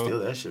yourself, bro. Steal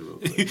that shit real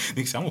quick.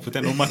 Nigga, I'm gonna put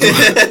that on my.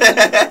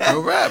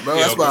 Real rap, bro.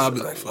 That's why I'll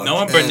be like, fuck.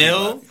 Knowing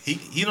Bernil,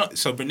 he don't.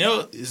 So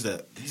Bernil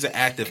he's an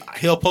active.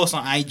 He'll post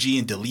on IG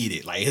and delete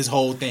it, like his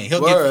whole thing. He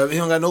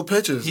don't got no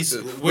pictures.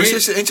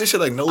 Ain't your shit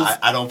like no?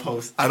 I don't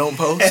post. I don't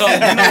post. So you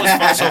know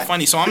what's so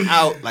funny? So I'm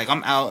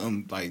out,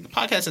 and like the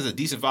podcast has a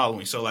decent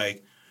following. So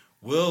like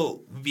we'll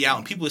be out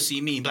and people will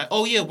see me and be like,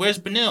 "Oh yeah, where's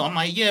Bernil?" I'm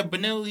like, "Yeah,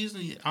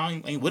 Bernil,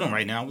 I ain't with him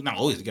right now. We're not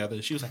always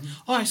together." She was like,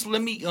 "All right, so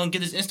let me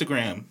get his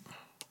Instagram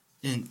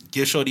and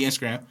give Shorty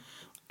Instagram."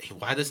 Hey,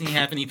 why doesn't he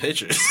have any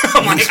pictures?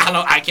 I'm like,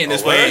 I can't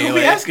display. What are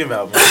we asking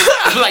about, bro?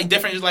 like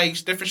different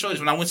shorties.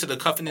 When I went to the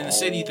Cuffing in the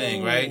City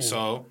thing, right?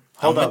 So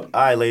hold up,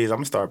 all right, ladies, I'm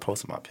gonna start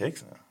posting my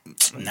pics now.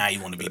 Now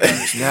you want to be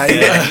thirsty.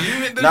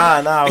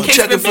 Nah. I'm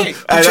checking for me,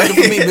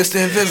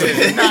 Mr.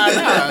 Invisible.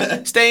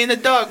 Nah. Stay in the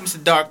dark,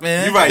 Mr. Dark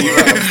Man. You're right.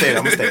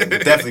 I'm staying.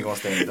 Definitely gonna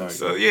stay in the dark.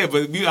 So yeah,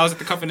 but I was at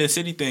the Cuffing in the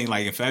City thing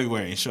like in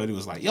February, and Shorty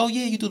was like, "Yo,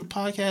 yeah, you do the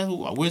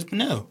podcast. Where's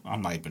Bernil?"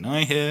 I'm like, "Bernil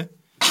ain't here."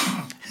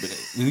 But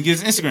when he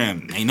gets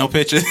Instagram, ain't no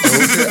pictures.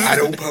 I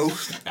don't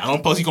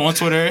post. He go on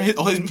Twitter.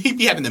 He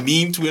be having the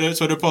meme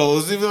Twitter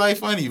posts. It be like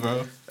funny,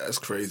 bro. That's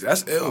crazy.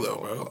 That's ill though,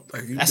 bro.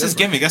 Like, that's his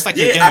gimmick. That's like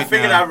your gimmick. I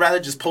figured I'd rather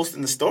just post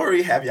in the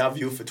story, have y'all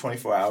view it for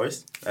 24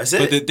 hours. That's it.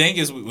 But the thing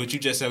is, what you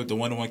just said with the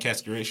 1-to-1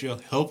 casket ratio,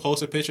 he'll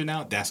post a picture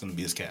now. That's gonna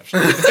be his caption.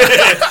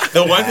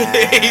 The one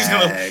thing he's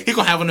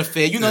gonna have an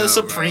affair. You know, the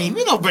Supreme. Bro.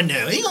 You know,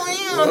 Bernil. He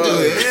gonna do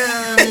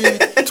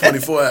it. Yeah,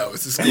 24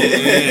 hours. It's cool.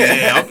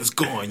 Yeah, it's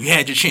gone. You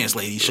had your chance,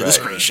 lady. Should have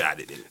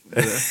screenshotted it.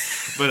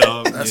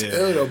 But that's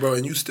ill though, bro.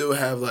 And you still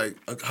have like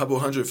a couple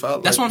hundred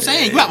followers. That's what I'm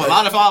saying. You have a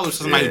lot of followers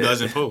for somebody who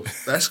doesn't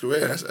post. That's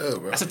great. That's ill,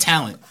 bro. That's a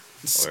talent.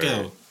 It's a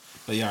skill.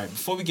 But yeah, all right,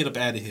 before we get up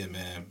out of here,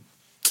 man,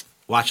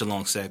 watch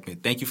along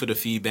segment. Thank you for the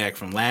feedback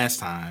from last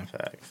time.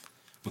 Facts.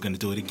 We're gonna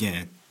do it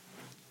again.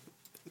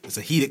 It's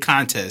a heated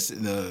contest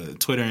in the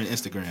Twitter and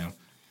Instagram.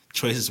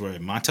 Choices were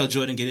Montel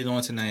Jordan, Get It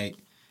On Tonight,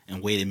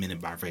 and Wait a Minute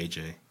by Ray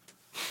J.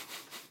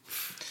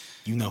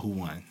 You know who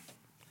won.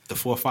 The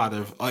forefather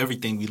of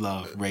everything we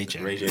love, Ray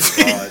J. Ray J's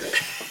God.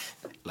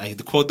 Like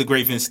to quote the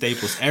great Vince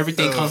Staples,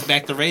 everything comes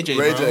back to Ray J.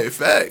 Ray bro. J,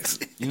 facts.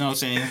 You know what I'm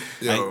saying?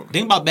 Like,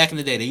 think about back in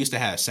the day. They used to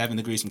have 7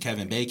 Degrees from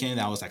Kevin Bacon.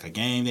 That was like a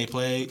game they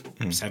played.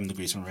 7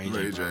 Degrees from Ray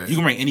J. You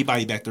can bring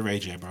anybody back to Ray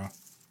J, bro.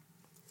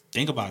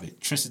 Think about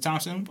it. Tristan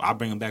Thompson, I'll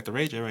bring him back to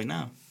Ray J right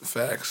now.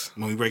 Facts.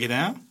 When we break it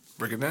down?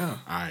 Break it down.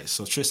 All right.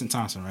 So Tristan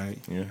Thompson, right?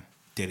 Yeah.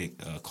 Dated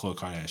Khloe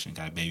Kardashian.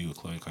 Got a baby with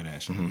Khloe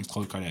Kardashian. Mm-hmm.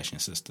 Khloe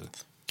Kardashian's sister.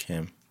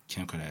 Kim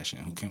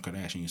Kardashian. Who Kim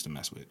Kardashian used to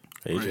mess with.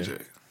 Ray J.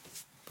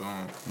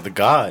 Boom. The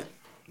God.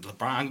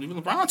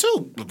 LeBron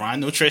too. LeBron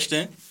knew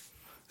Tristan.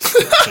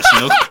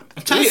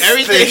 I'm telling you,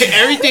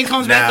 everything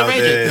comes back to Ray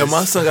J. Yo,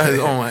 my son got his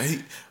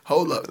own.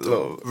 Hold up.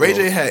 Ray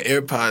J had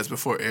AirPods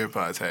before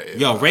AirPods had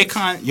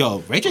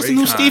AirPods. Ray J's the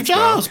new Steve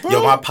Jobs, bro.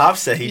 Yo, my pop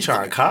said he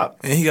trying to cop.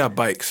 And he got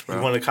bikes, bro.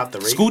 He want to cop the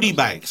Ray Scooty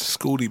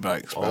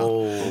bikes, bro.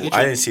 Oh,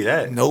 I didn't see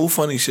that. No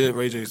funny shit.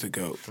 Ray J's the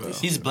GOAT, bro.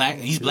 He's black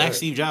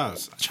Steve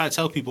Jobs. I try to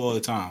tell people all the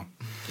time.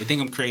 They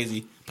think I'm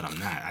crazy, but I'm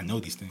not. I know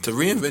these things. To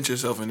reinvent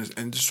yourself in this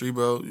industry,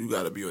 bro, you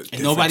got to be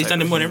and nobody's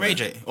done it more than Ray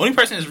J. Only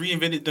person that's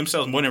reinvented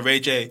themselves more than Ray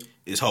J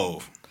is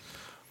Hov.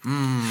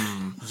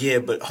 Yeah,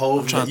 but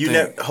Hov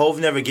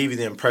never gave you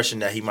the impression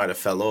that he might have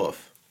fell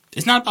off.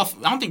 It's not about.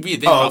 I don't think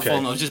reinventing about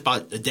falling off. It's just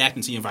about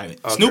adapting to the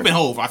environment. Okay. Snoop and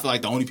Hov, I feel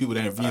like the only people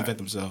that have reinvent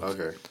themselves.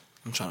 Okay.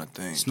 I'm trying to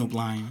think. Snoop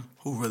Lion.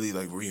 Who really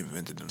like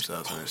reinvented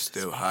themselves and they're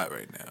still hot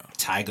right now?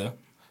 Tyga.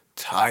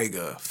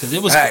 Because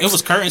it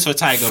was curtains for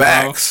Tyga,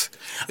 Facts.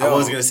 Bro. I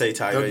was gonna say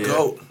Tyga.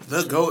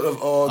 The goat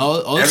of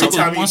all.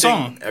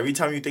 Every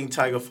time you think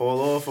Tyga fall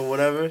off or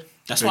whatever.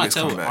 That's why I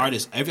tell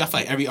artists. I feel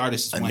like every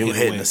artist is a new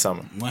hit in the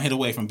summer. One hit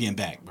away from being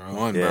back,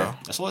 bro. Bro.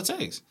 That's all it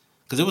takes.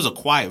 Because it was a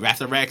quiet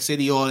after Rack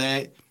City, all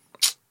that.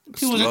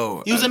 He was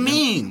a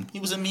meme. He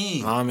was a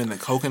meme. I'm in the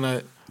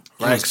Coconut,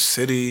 Rack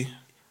City.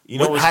 You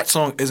know what hot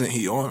song isn't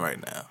he on right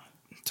now?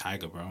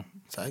 Tyga, bro.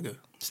 Tyga.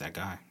 It's that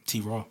guy.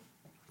 T-Raw.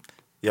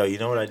 Yo, you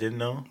know what I didn't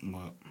know?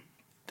 What?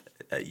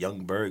 That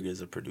Young Berg is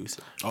a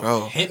producer.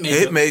 Bro,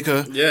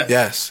 Hitmaker. Yeah.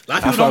 Yes. A lot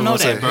of people don't know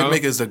that, bro.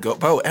 Hitmaker's the GOAT.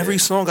 Bro, every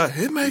song got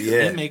Hitmaker.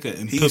 Yeah. Hitmaker.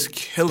 He's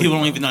killing. People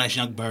don't even know that's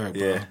Young Berg,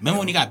 bro. Yeah. Remember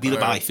when he got beat up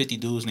by like 50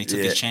 dudes and they took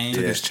his chain?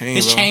 Took his chain,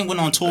 His chain went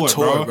on tour,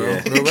 bro.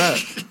 Yeah. Real rap.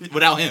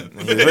 Without him.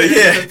 That's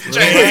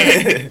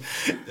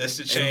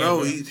the chain. And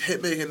bro, he's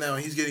Hitmaker now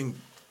and he's getting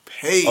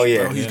paid. Oh,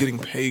 yeah. Bro. He's getting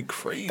paid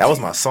crazy. That was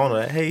my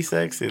song. Hey,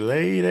 sexy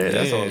lady.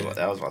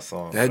 That was my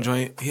song. That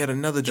joint. He had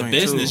another joint, the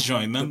business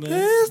joint, remember?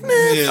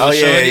 Business.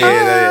 Yeah,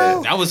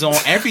 yeah. That was on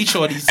every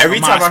shorty's. Every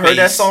time I heard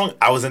that song,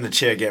 I was in the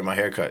chair getting my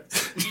hair cut.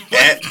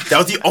 That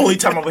was the only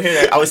time I would hear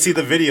that. I would see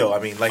the video. I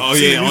mean, like,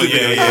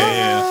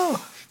 yeah.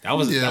 That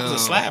was a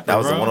slap. That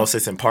was the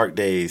 106 in Park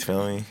days,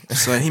 feel me?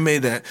 So he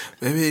made that.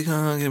 Baby,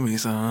 come give me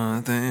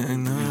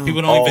something. No.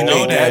 People don't even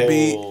know that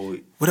beat.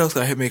 What else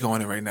got Hitmaker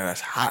on it right now? That's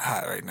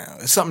hot right now.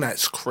 It's something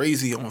that's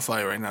crazy on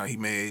fire right now. He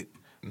made.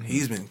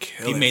 He's been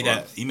killing. He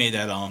made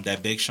that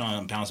Big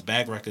Sean Bounce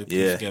Back record.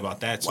 Yeah, forget about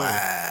that too.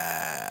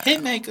 Wow.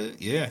 Hitmaker.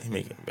 Yeah, he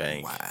making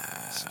bang. Wow.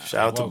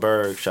 Shout out to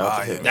Berg. Shout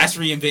out to him. That's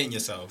reinventing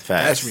yourself.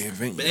 Facts. That's reinventing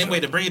yourself. But anyway,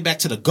 to bring it back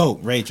to the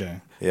GOAT, Ray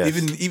J. Yes.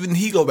 Even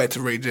he go back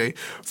to Ray J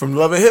from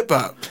Love and Hip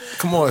Hop.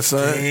 Come on,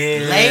 son.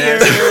 Damn,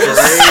 Layers.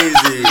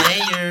 crazy.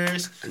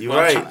 Layers. You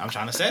right. I'm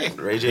trying to say.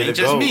 Ray J. Ain't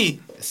just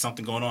me. It's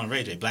something going on.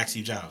 Ray J. Black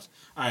Steve Jobs.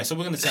 All right, so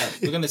we're gonna tap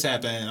in.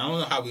 I don't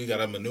know how we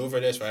gotta maneuver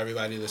this for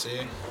everybody that's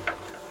here.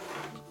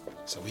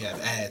 So we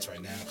have ads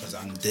right now because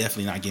I'm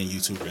definitely not getting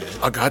YouTube ads.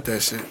 I got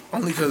that shit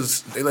only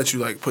because they let you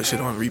like put shit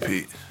on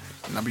repeat,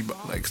 and I be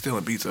like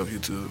stealing beats off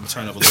YouTube. I'm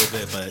turn up a little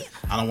bit, but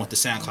I don't want the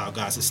SoundCloud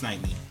guys to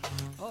snipe me.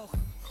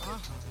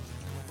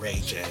 Ray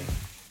J,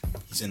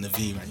 he's in the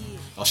V right now.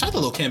 Oh, shout out to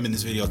Lil Kim in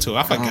this video too.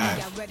 I forgot.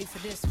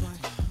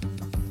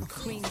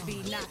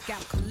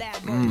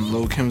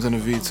 Lil Kim's in the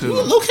V too.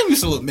 Lil Kim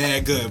used to look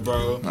mad good,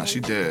 bro. Nah, she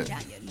did.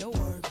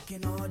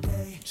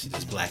 She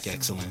does black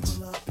excellence.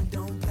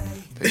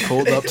 They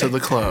pulled up to the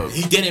club.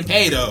 He didn't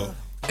pay though.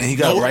 And he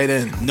got right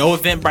in. No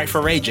Eventbrite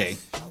for Ray J.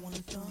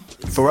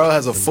 Pharrell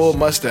has a full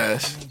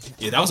mustache.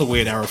 Yeah, that was a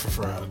weird era for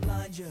Pharrell.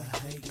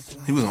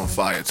 He was on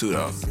fire too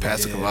though.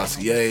 Pastor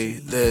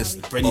Cavassier, this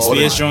Britney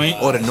Spears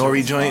joint. Or the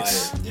Nori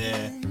joints.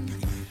 Yeah.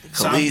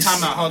 So I'm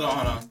talking about, hold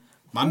on.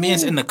 My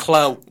man's in the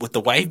club with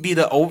the wife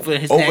beater over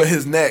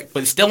his neck.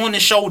 But it's still on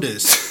his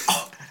shoulders.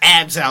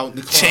 Abs out in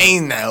the club.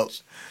 Chain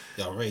out.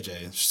 Yo, Ray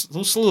J.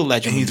 Little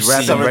legend. And he's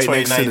rapping right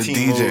next to the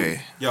DJ.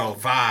 Yo,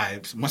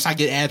 vibes. Once I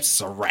get abs, it's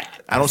a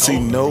rap. I don't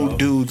see no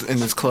dudes in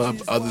this club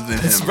other than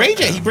him. It's Ray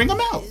J. He bring them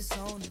out.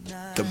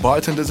 The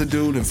bartender's a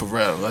dude and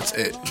Pharrell. That's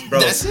it. Bro,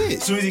 that's it.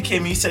 As soon as he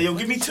came in, he said, yo,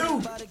 give me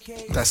two.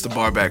 That's the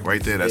bar back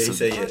right there. That's he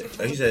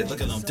said,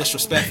 look at them.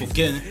 Disrespectful.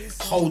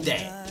 Hold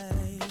that.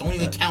 Don't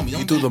even count me.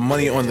 He threw the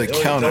money on the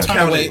counter. Don't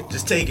count it.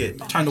 Just take it.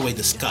 Turned away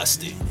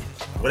disgusted.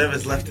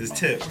 Whatever's left is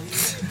tip.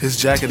 His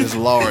jacket is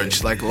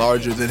large, like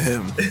larger than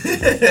him.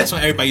 That's when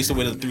everybody used to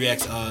wear the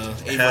 3X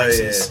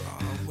A-Rexes.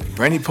 Yeah.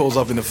 Brandy pulls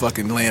up in the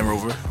fucking Land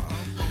Rover.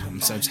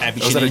 I'm so happy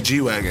she didn't.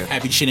 G-Wagon.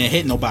 Happy she didn't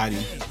hit nobody.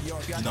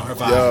 You know her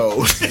vibe.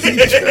 Yo.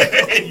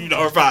 You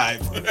know her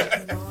vibe.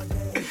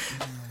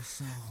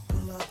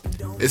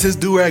 Is his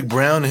do-rag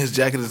brown and his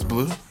jacket is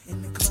blue?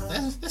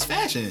 That's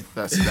fashion.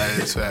 That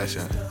is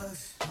fashion.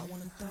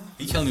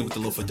 He killing me with the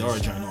little fedora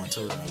joint on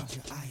too, though.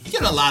 He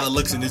getting a lot of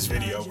looks in this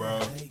video,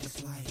 bro.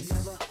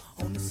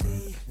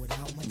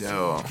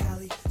 Yo.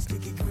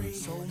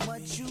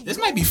 This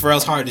might be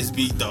Pharrell's hardest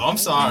beat, though. I'm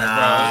sorry,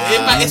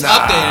 bro. It's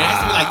up there. It has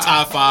to be like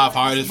top 5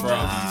 hardest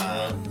Pharrell beats,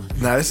 bro.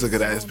 Nah, this is a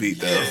good ass beat,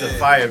 though. It's a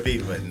fire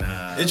beat, but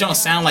nah. It don't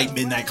sound like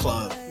Midnight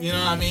Club. You know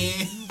what I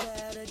mean?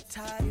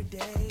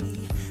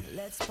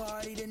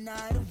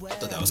 I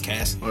thought that was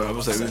Cass. Well, I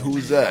was like,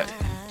 who's that?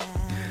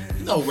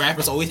 You know,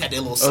 rappers always had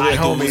their little side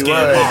dudes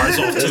getting bars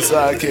off too.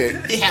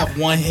 Sidekick. They have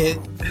one hit.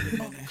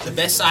 The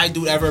best side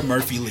dude ever,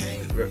 Murphy Lee.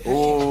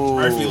 Ooh.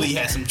 Murphy Lee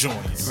had some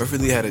joints. Murphy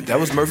Lee had it. That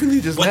was Murphy Lee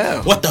just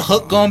now. What the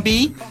hook gonna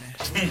be?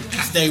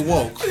 Stay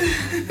woke.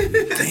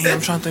 Damn,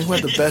 I'm trying to think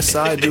what the best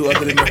side dude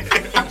other than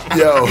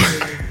Yo.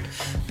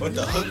 What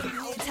the hook?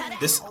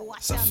 This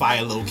is a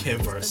fire Lil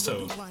Kim verse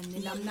too.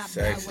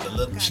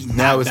 Sexy.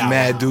 Now it's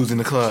mad dudes in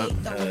the club.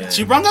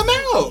 She brung them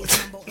out.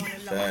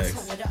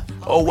 Thanks.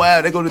 Oh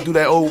wow, they're gonna do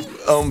that old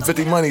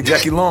 50 Money,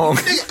 Jackie Long.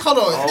 Hold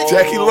on.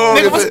 Jackie Long.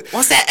 Nigga,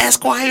 what's that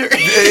Esquire? Yeah.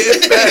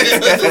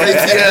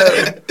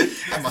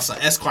 I must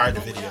have Esquire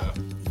the video.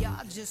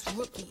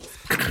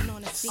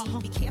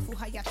 Be careful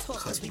how y'all talk,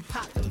 cause we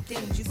pop them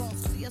things. You gon'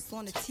 see us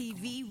on the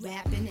TV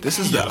rapping. This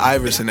is the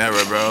Iverson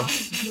era, bro.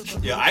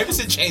 Yeah,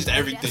 Iverson changed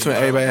everything. That's when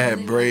everybody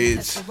had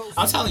braids.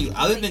 I'm telling you,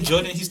 other than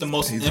Jordan, he's the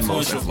most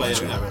influential player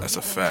ever. That's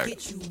a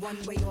fact.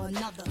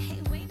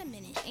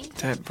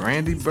 That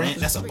Brandy, bro.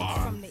 That's a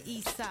bar.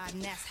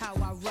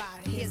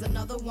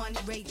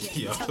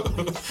 Yo,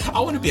 I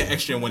want to be an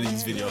extra in one of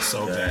these videos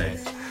so bad.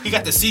 He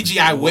got the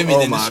CGI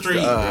women in the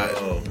street.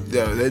 Yo,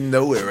 they're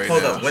nowhere right now.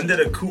 Hold up, when did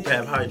a coupe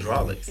have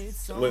hydraulics?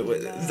 Wait,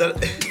 is that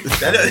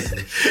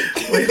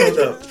wait, hold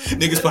up.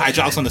 Niggas put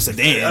hydraulics on the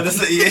sedan.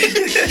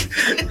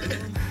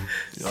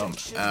 Yo, I'm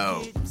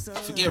out.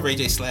 Forget Ray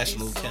J /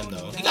 Lil Kim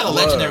though. He got a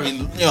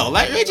legendary.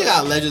 Ray J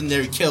got a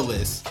legendary kill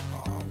list.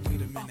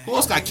 Who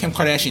else got Kim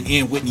Kardashian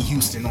and Whitney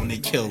Houston on their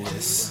kill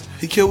list?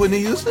 He killed Whitney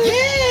Houston?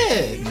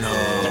 Yeah. No.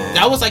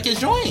 That was like his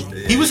joint.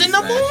 He was in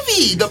the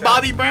movie, the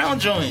Bobby Brown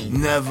joint.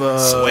 Never.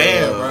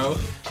 Swear, bro.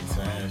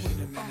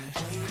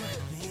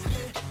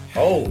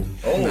 Oh.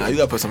 Nah, you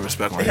gotta put some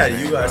respect on it. that.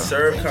 You got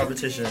serve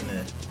competition in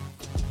there.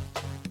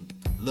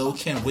 Lil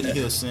Kim, Whitney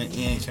Houston, and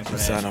Kim Kardashian.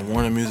 Inside of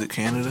Warner Music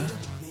Canada.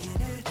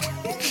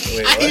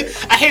 Wait,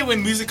 I hate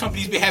when music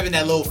companies be having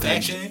that little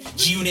faction,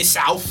 G-Unit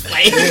South,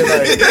 like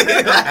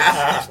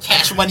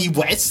Cash Money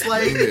West,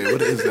 like. Yeah, what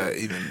does that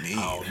even mean?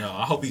 Oh no,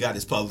 I hope he got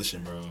his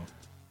publishing, bro.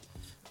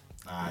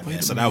 Alright,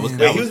 man. So that was.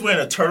 He was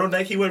wearing a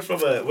turtleneck. He went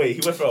from a white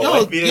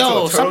beater to a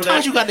turtleneck.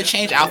 Sometimes you got to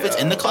change outfits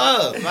in the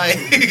club. Like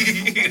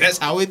that's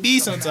how it be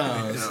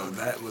sometimes. Yo,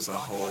 that was a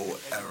whole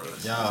era.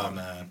 Yeah,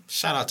 man.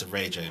 Shout out to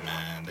Ray J,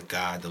 man, the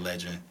god, the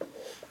legend.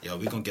 Yo,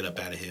 we gonna get up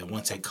out of here.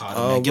 One Take Carter,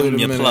 man. Give them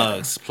your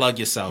plugs. Plug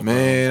yourself,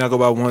 man. Bro. I go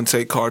by One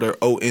Take Carter,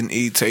 ONE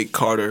Take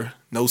Carter,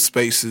 no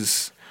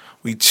spaces.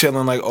 We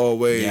chilling like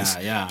always.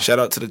 Yeah. Shout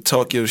out to the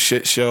Talk Your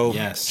Shit Show.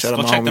 Yes. Shout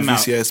out my homie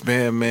VCS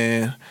Band,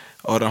 man.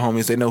 All the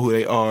homies, they know who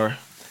they are.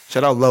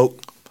 Shout out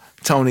Loke,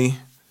 Tony.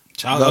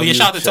 Shout out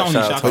to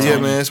Tony. Yeah,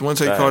 man, it's One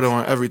Take Carter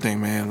on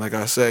everything, man. Like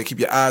I said, keep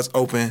your eyes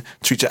open,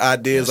 treat your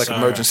ideas like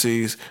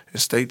emergencies, and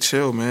stay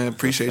chill, man.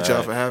 Appreciate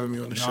y'all for having me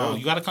on the show.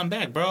 You gotta come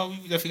back, bro.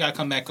 You definitely gotta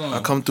come back on.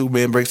 I'll come through,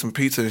 man, break some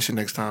pizza and shit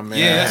next time, man.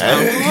 Yeah,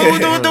 that's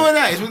we're doing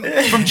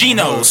that. From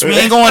Geno's. We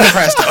ain't going to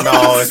Presto.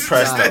 No, it's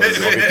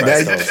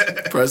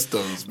Presto's.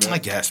 Presto's, man. I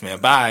guess, man.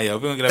 Bye, yo.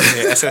 We're gonna get up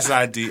here.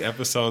 SSID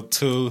episode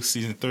 2,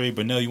 season 3.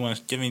 Bernil, you want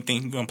to give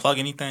anything? You want to plug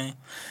anything?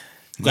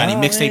 You got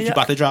any mixtape you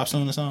about to drop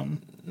soon or something?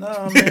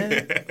 No, man.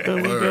 We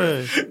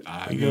good. All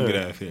right, we're gonna get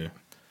out of here.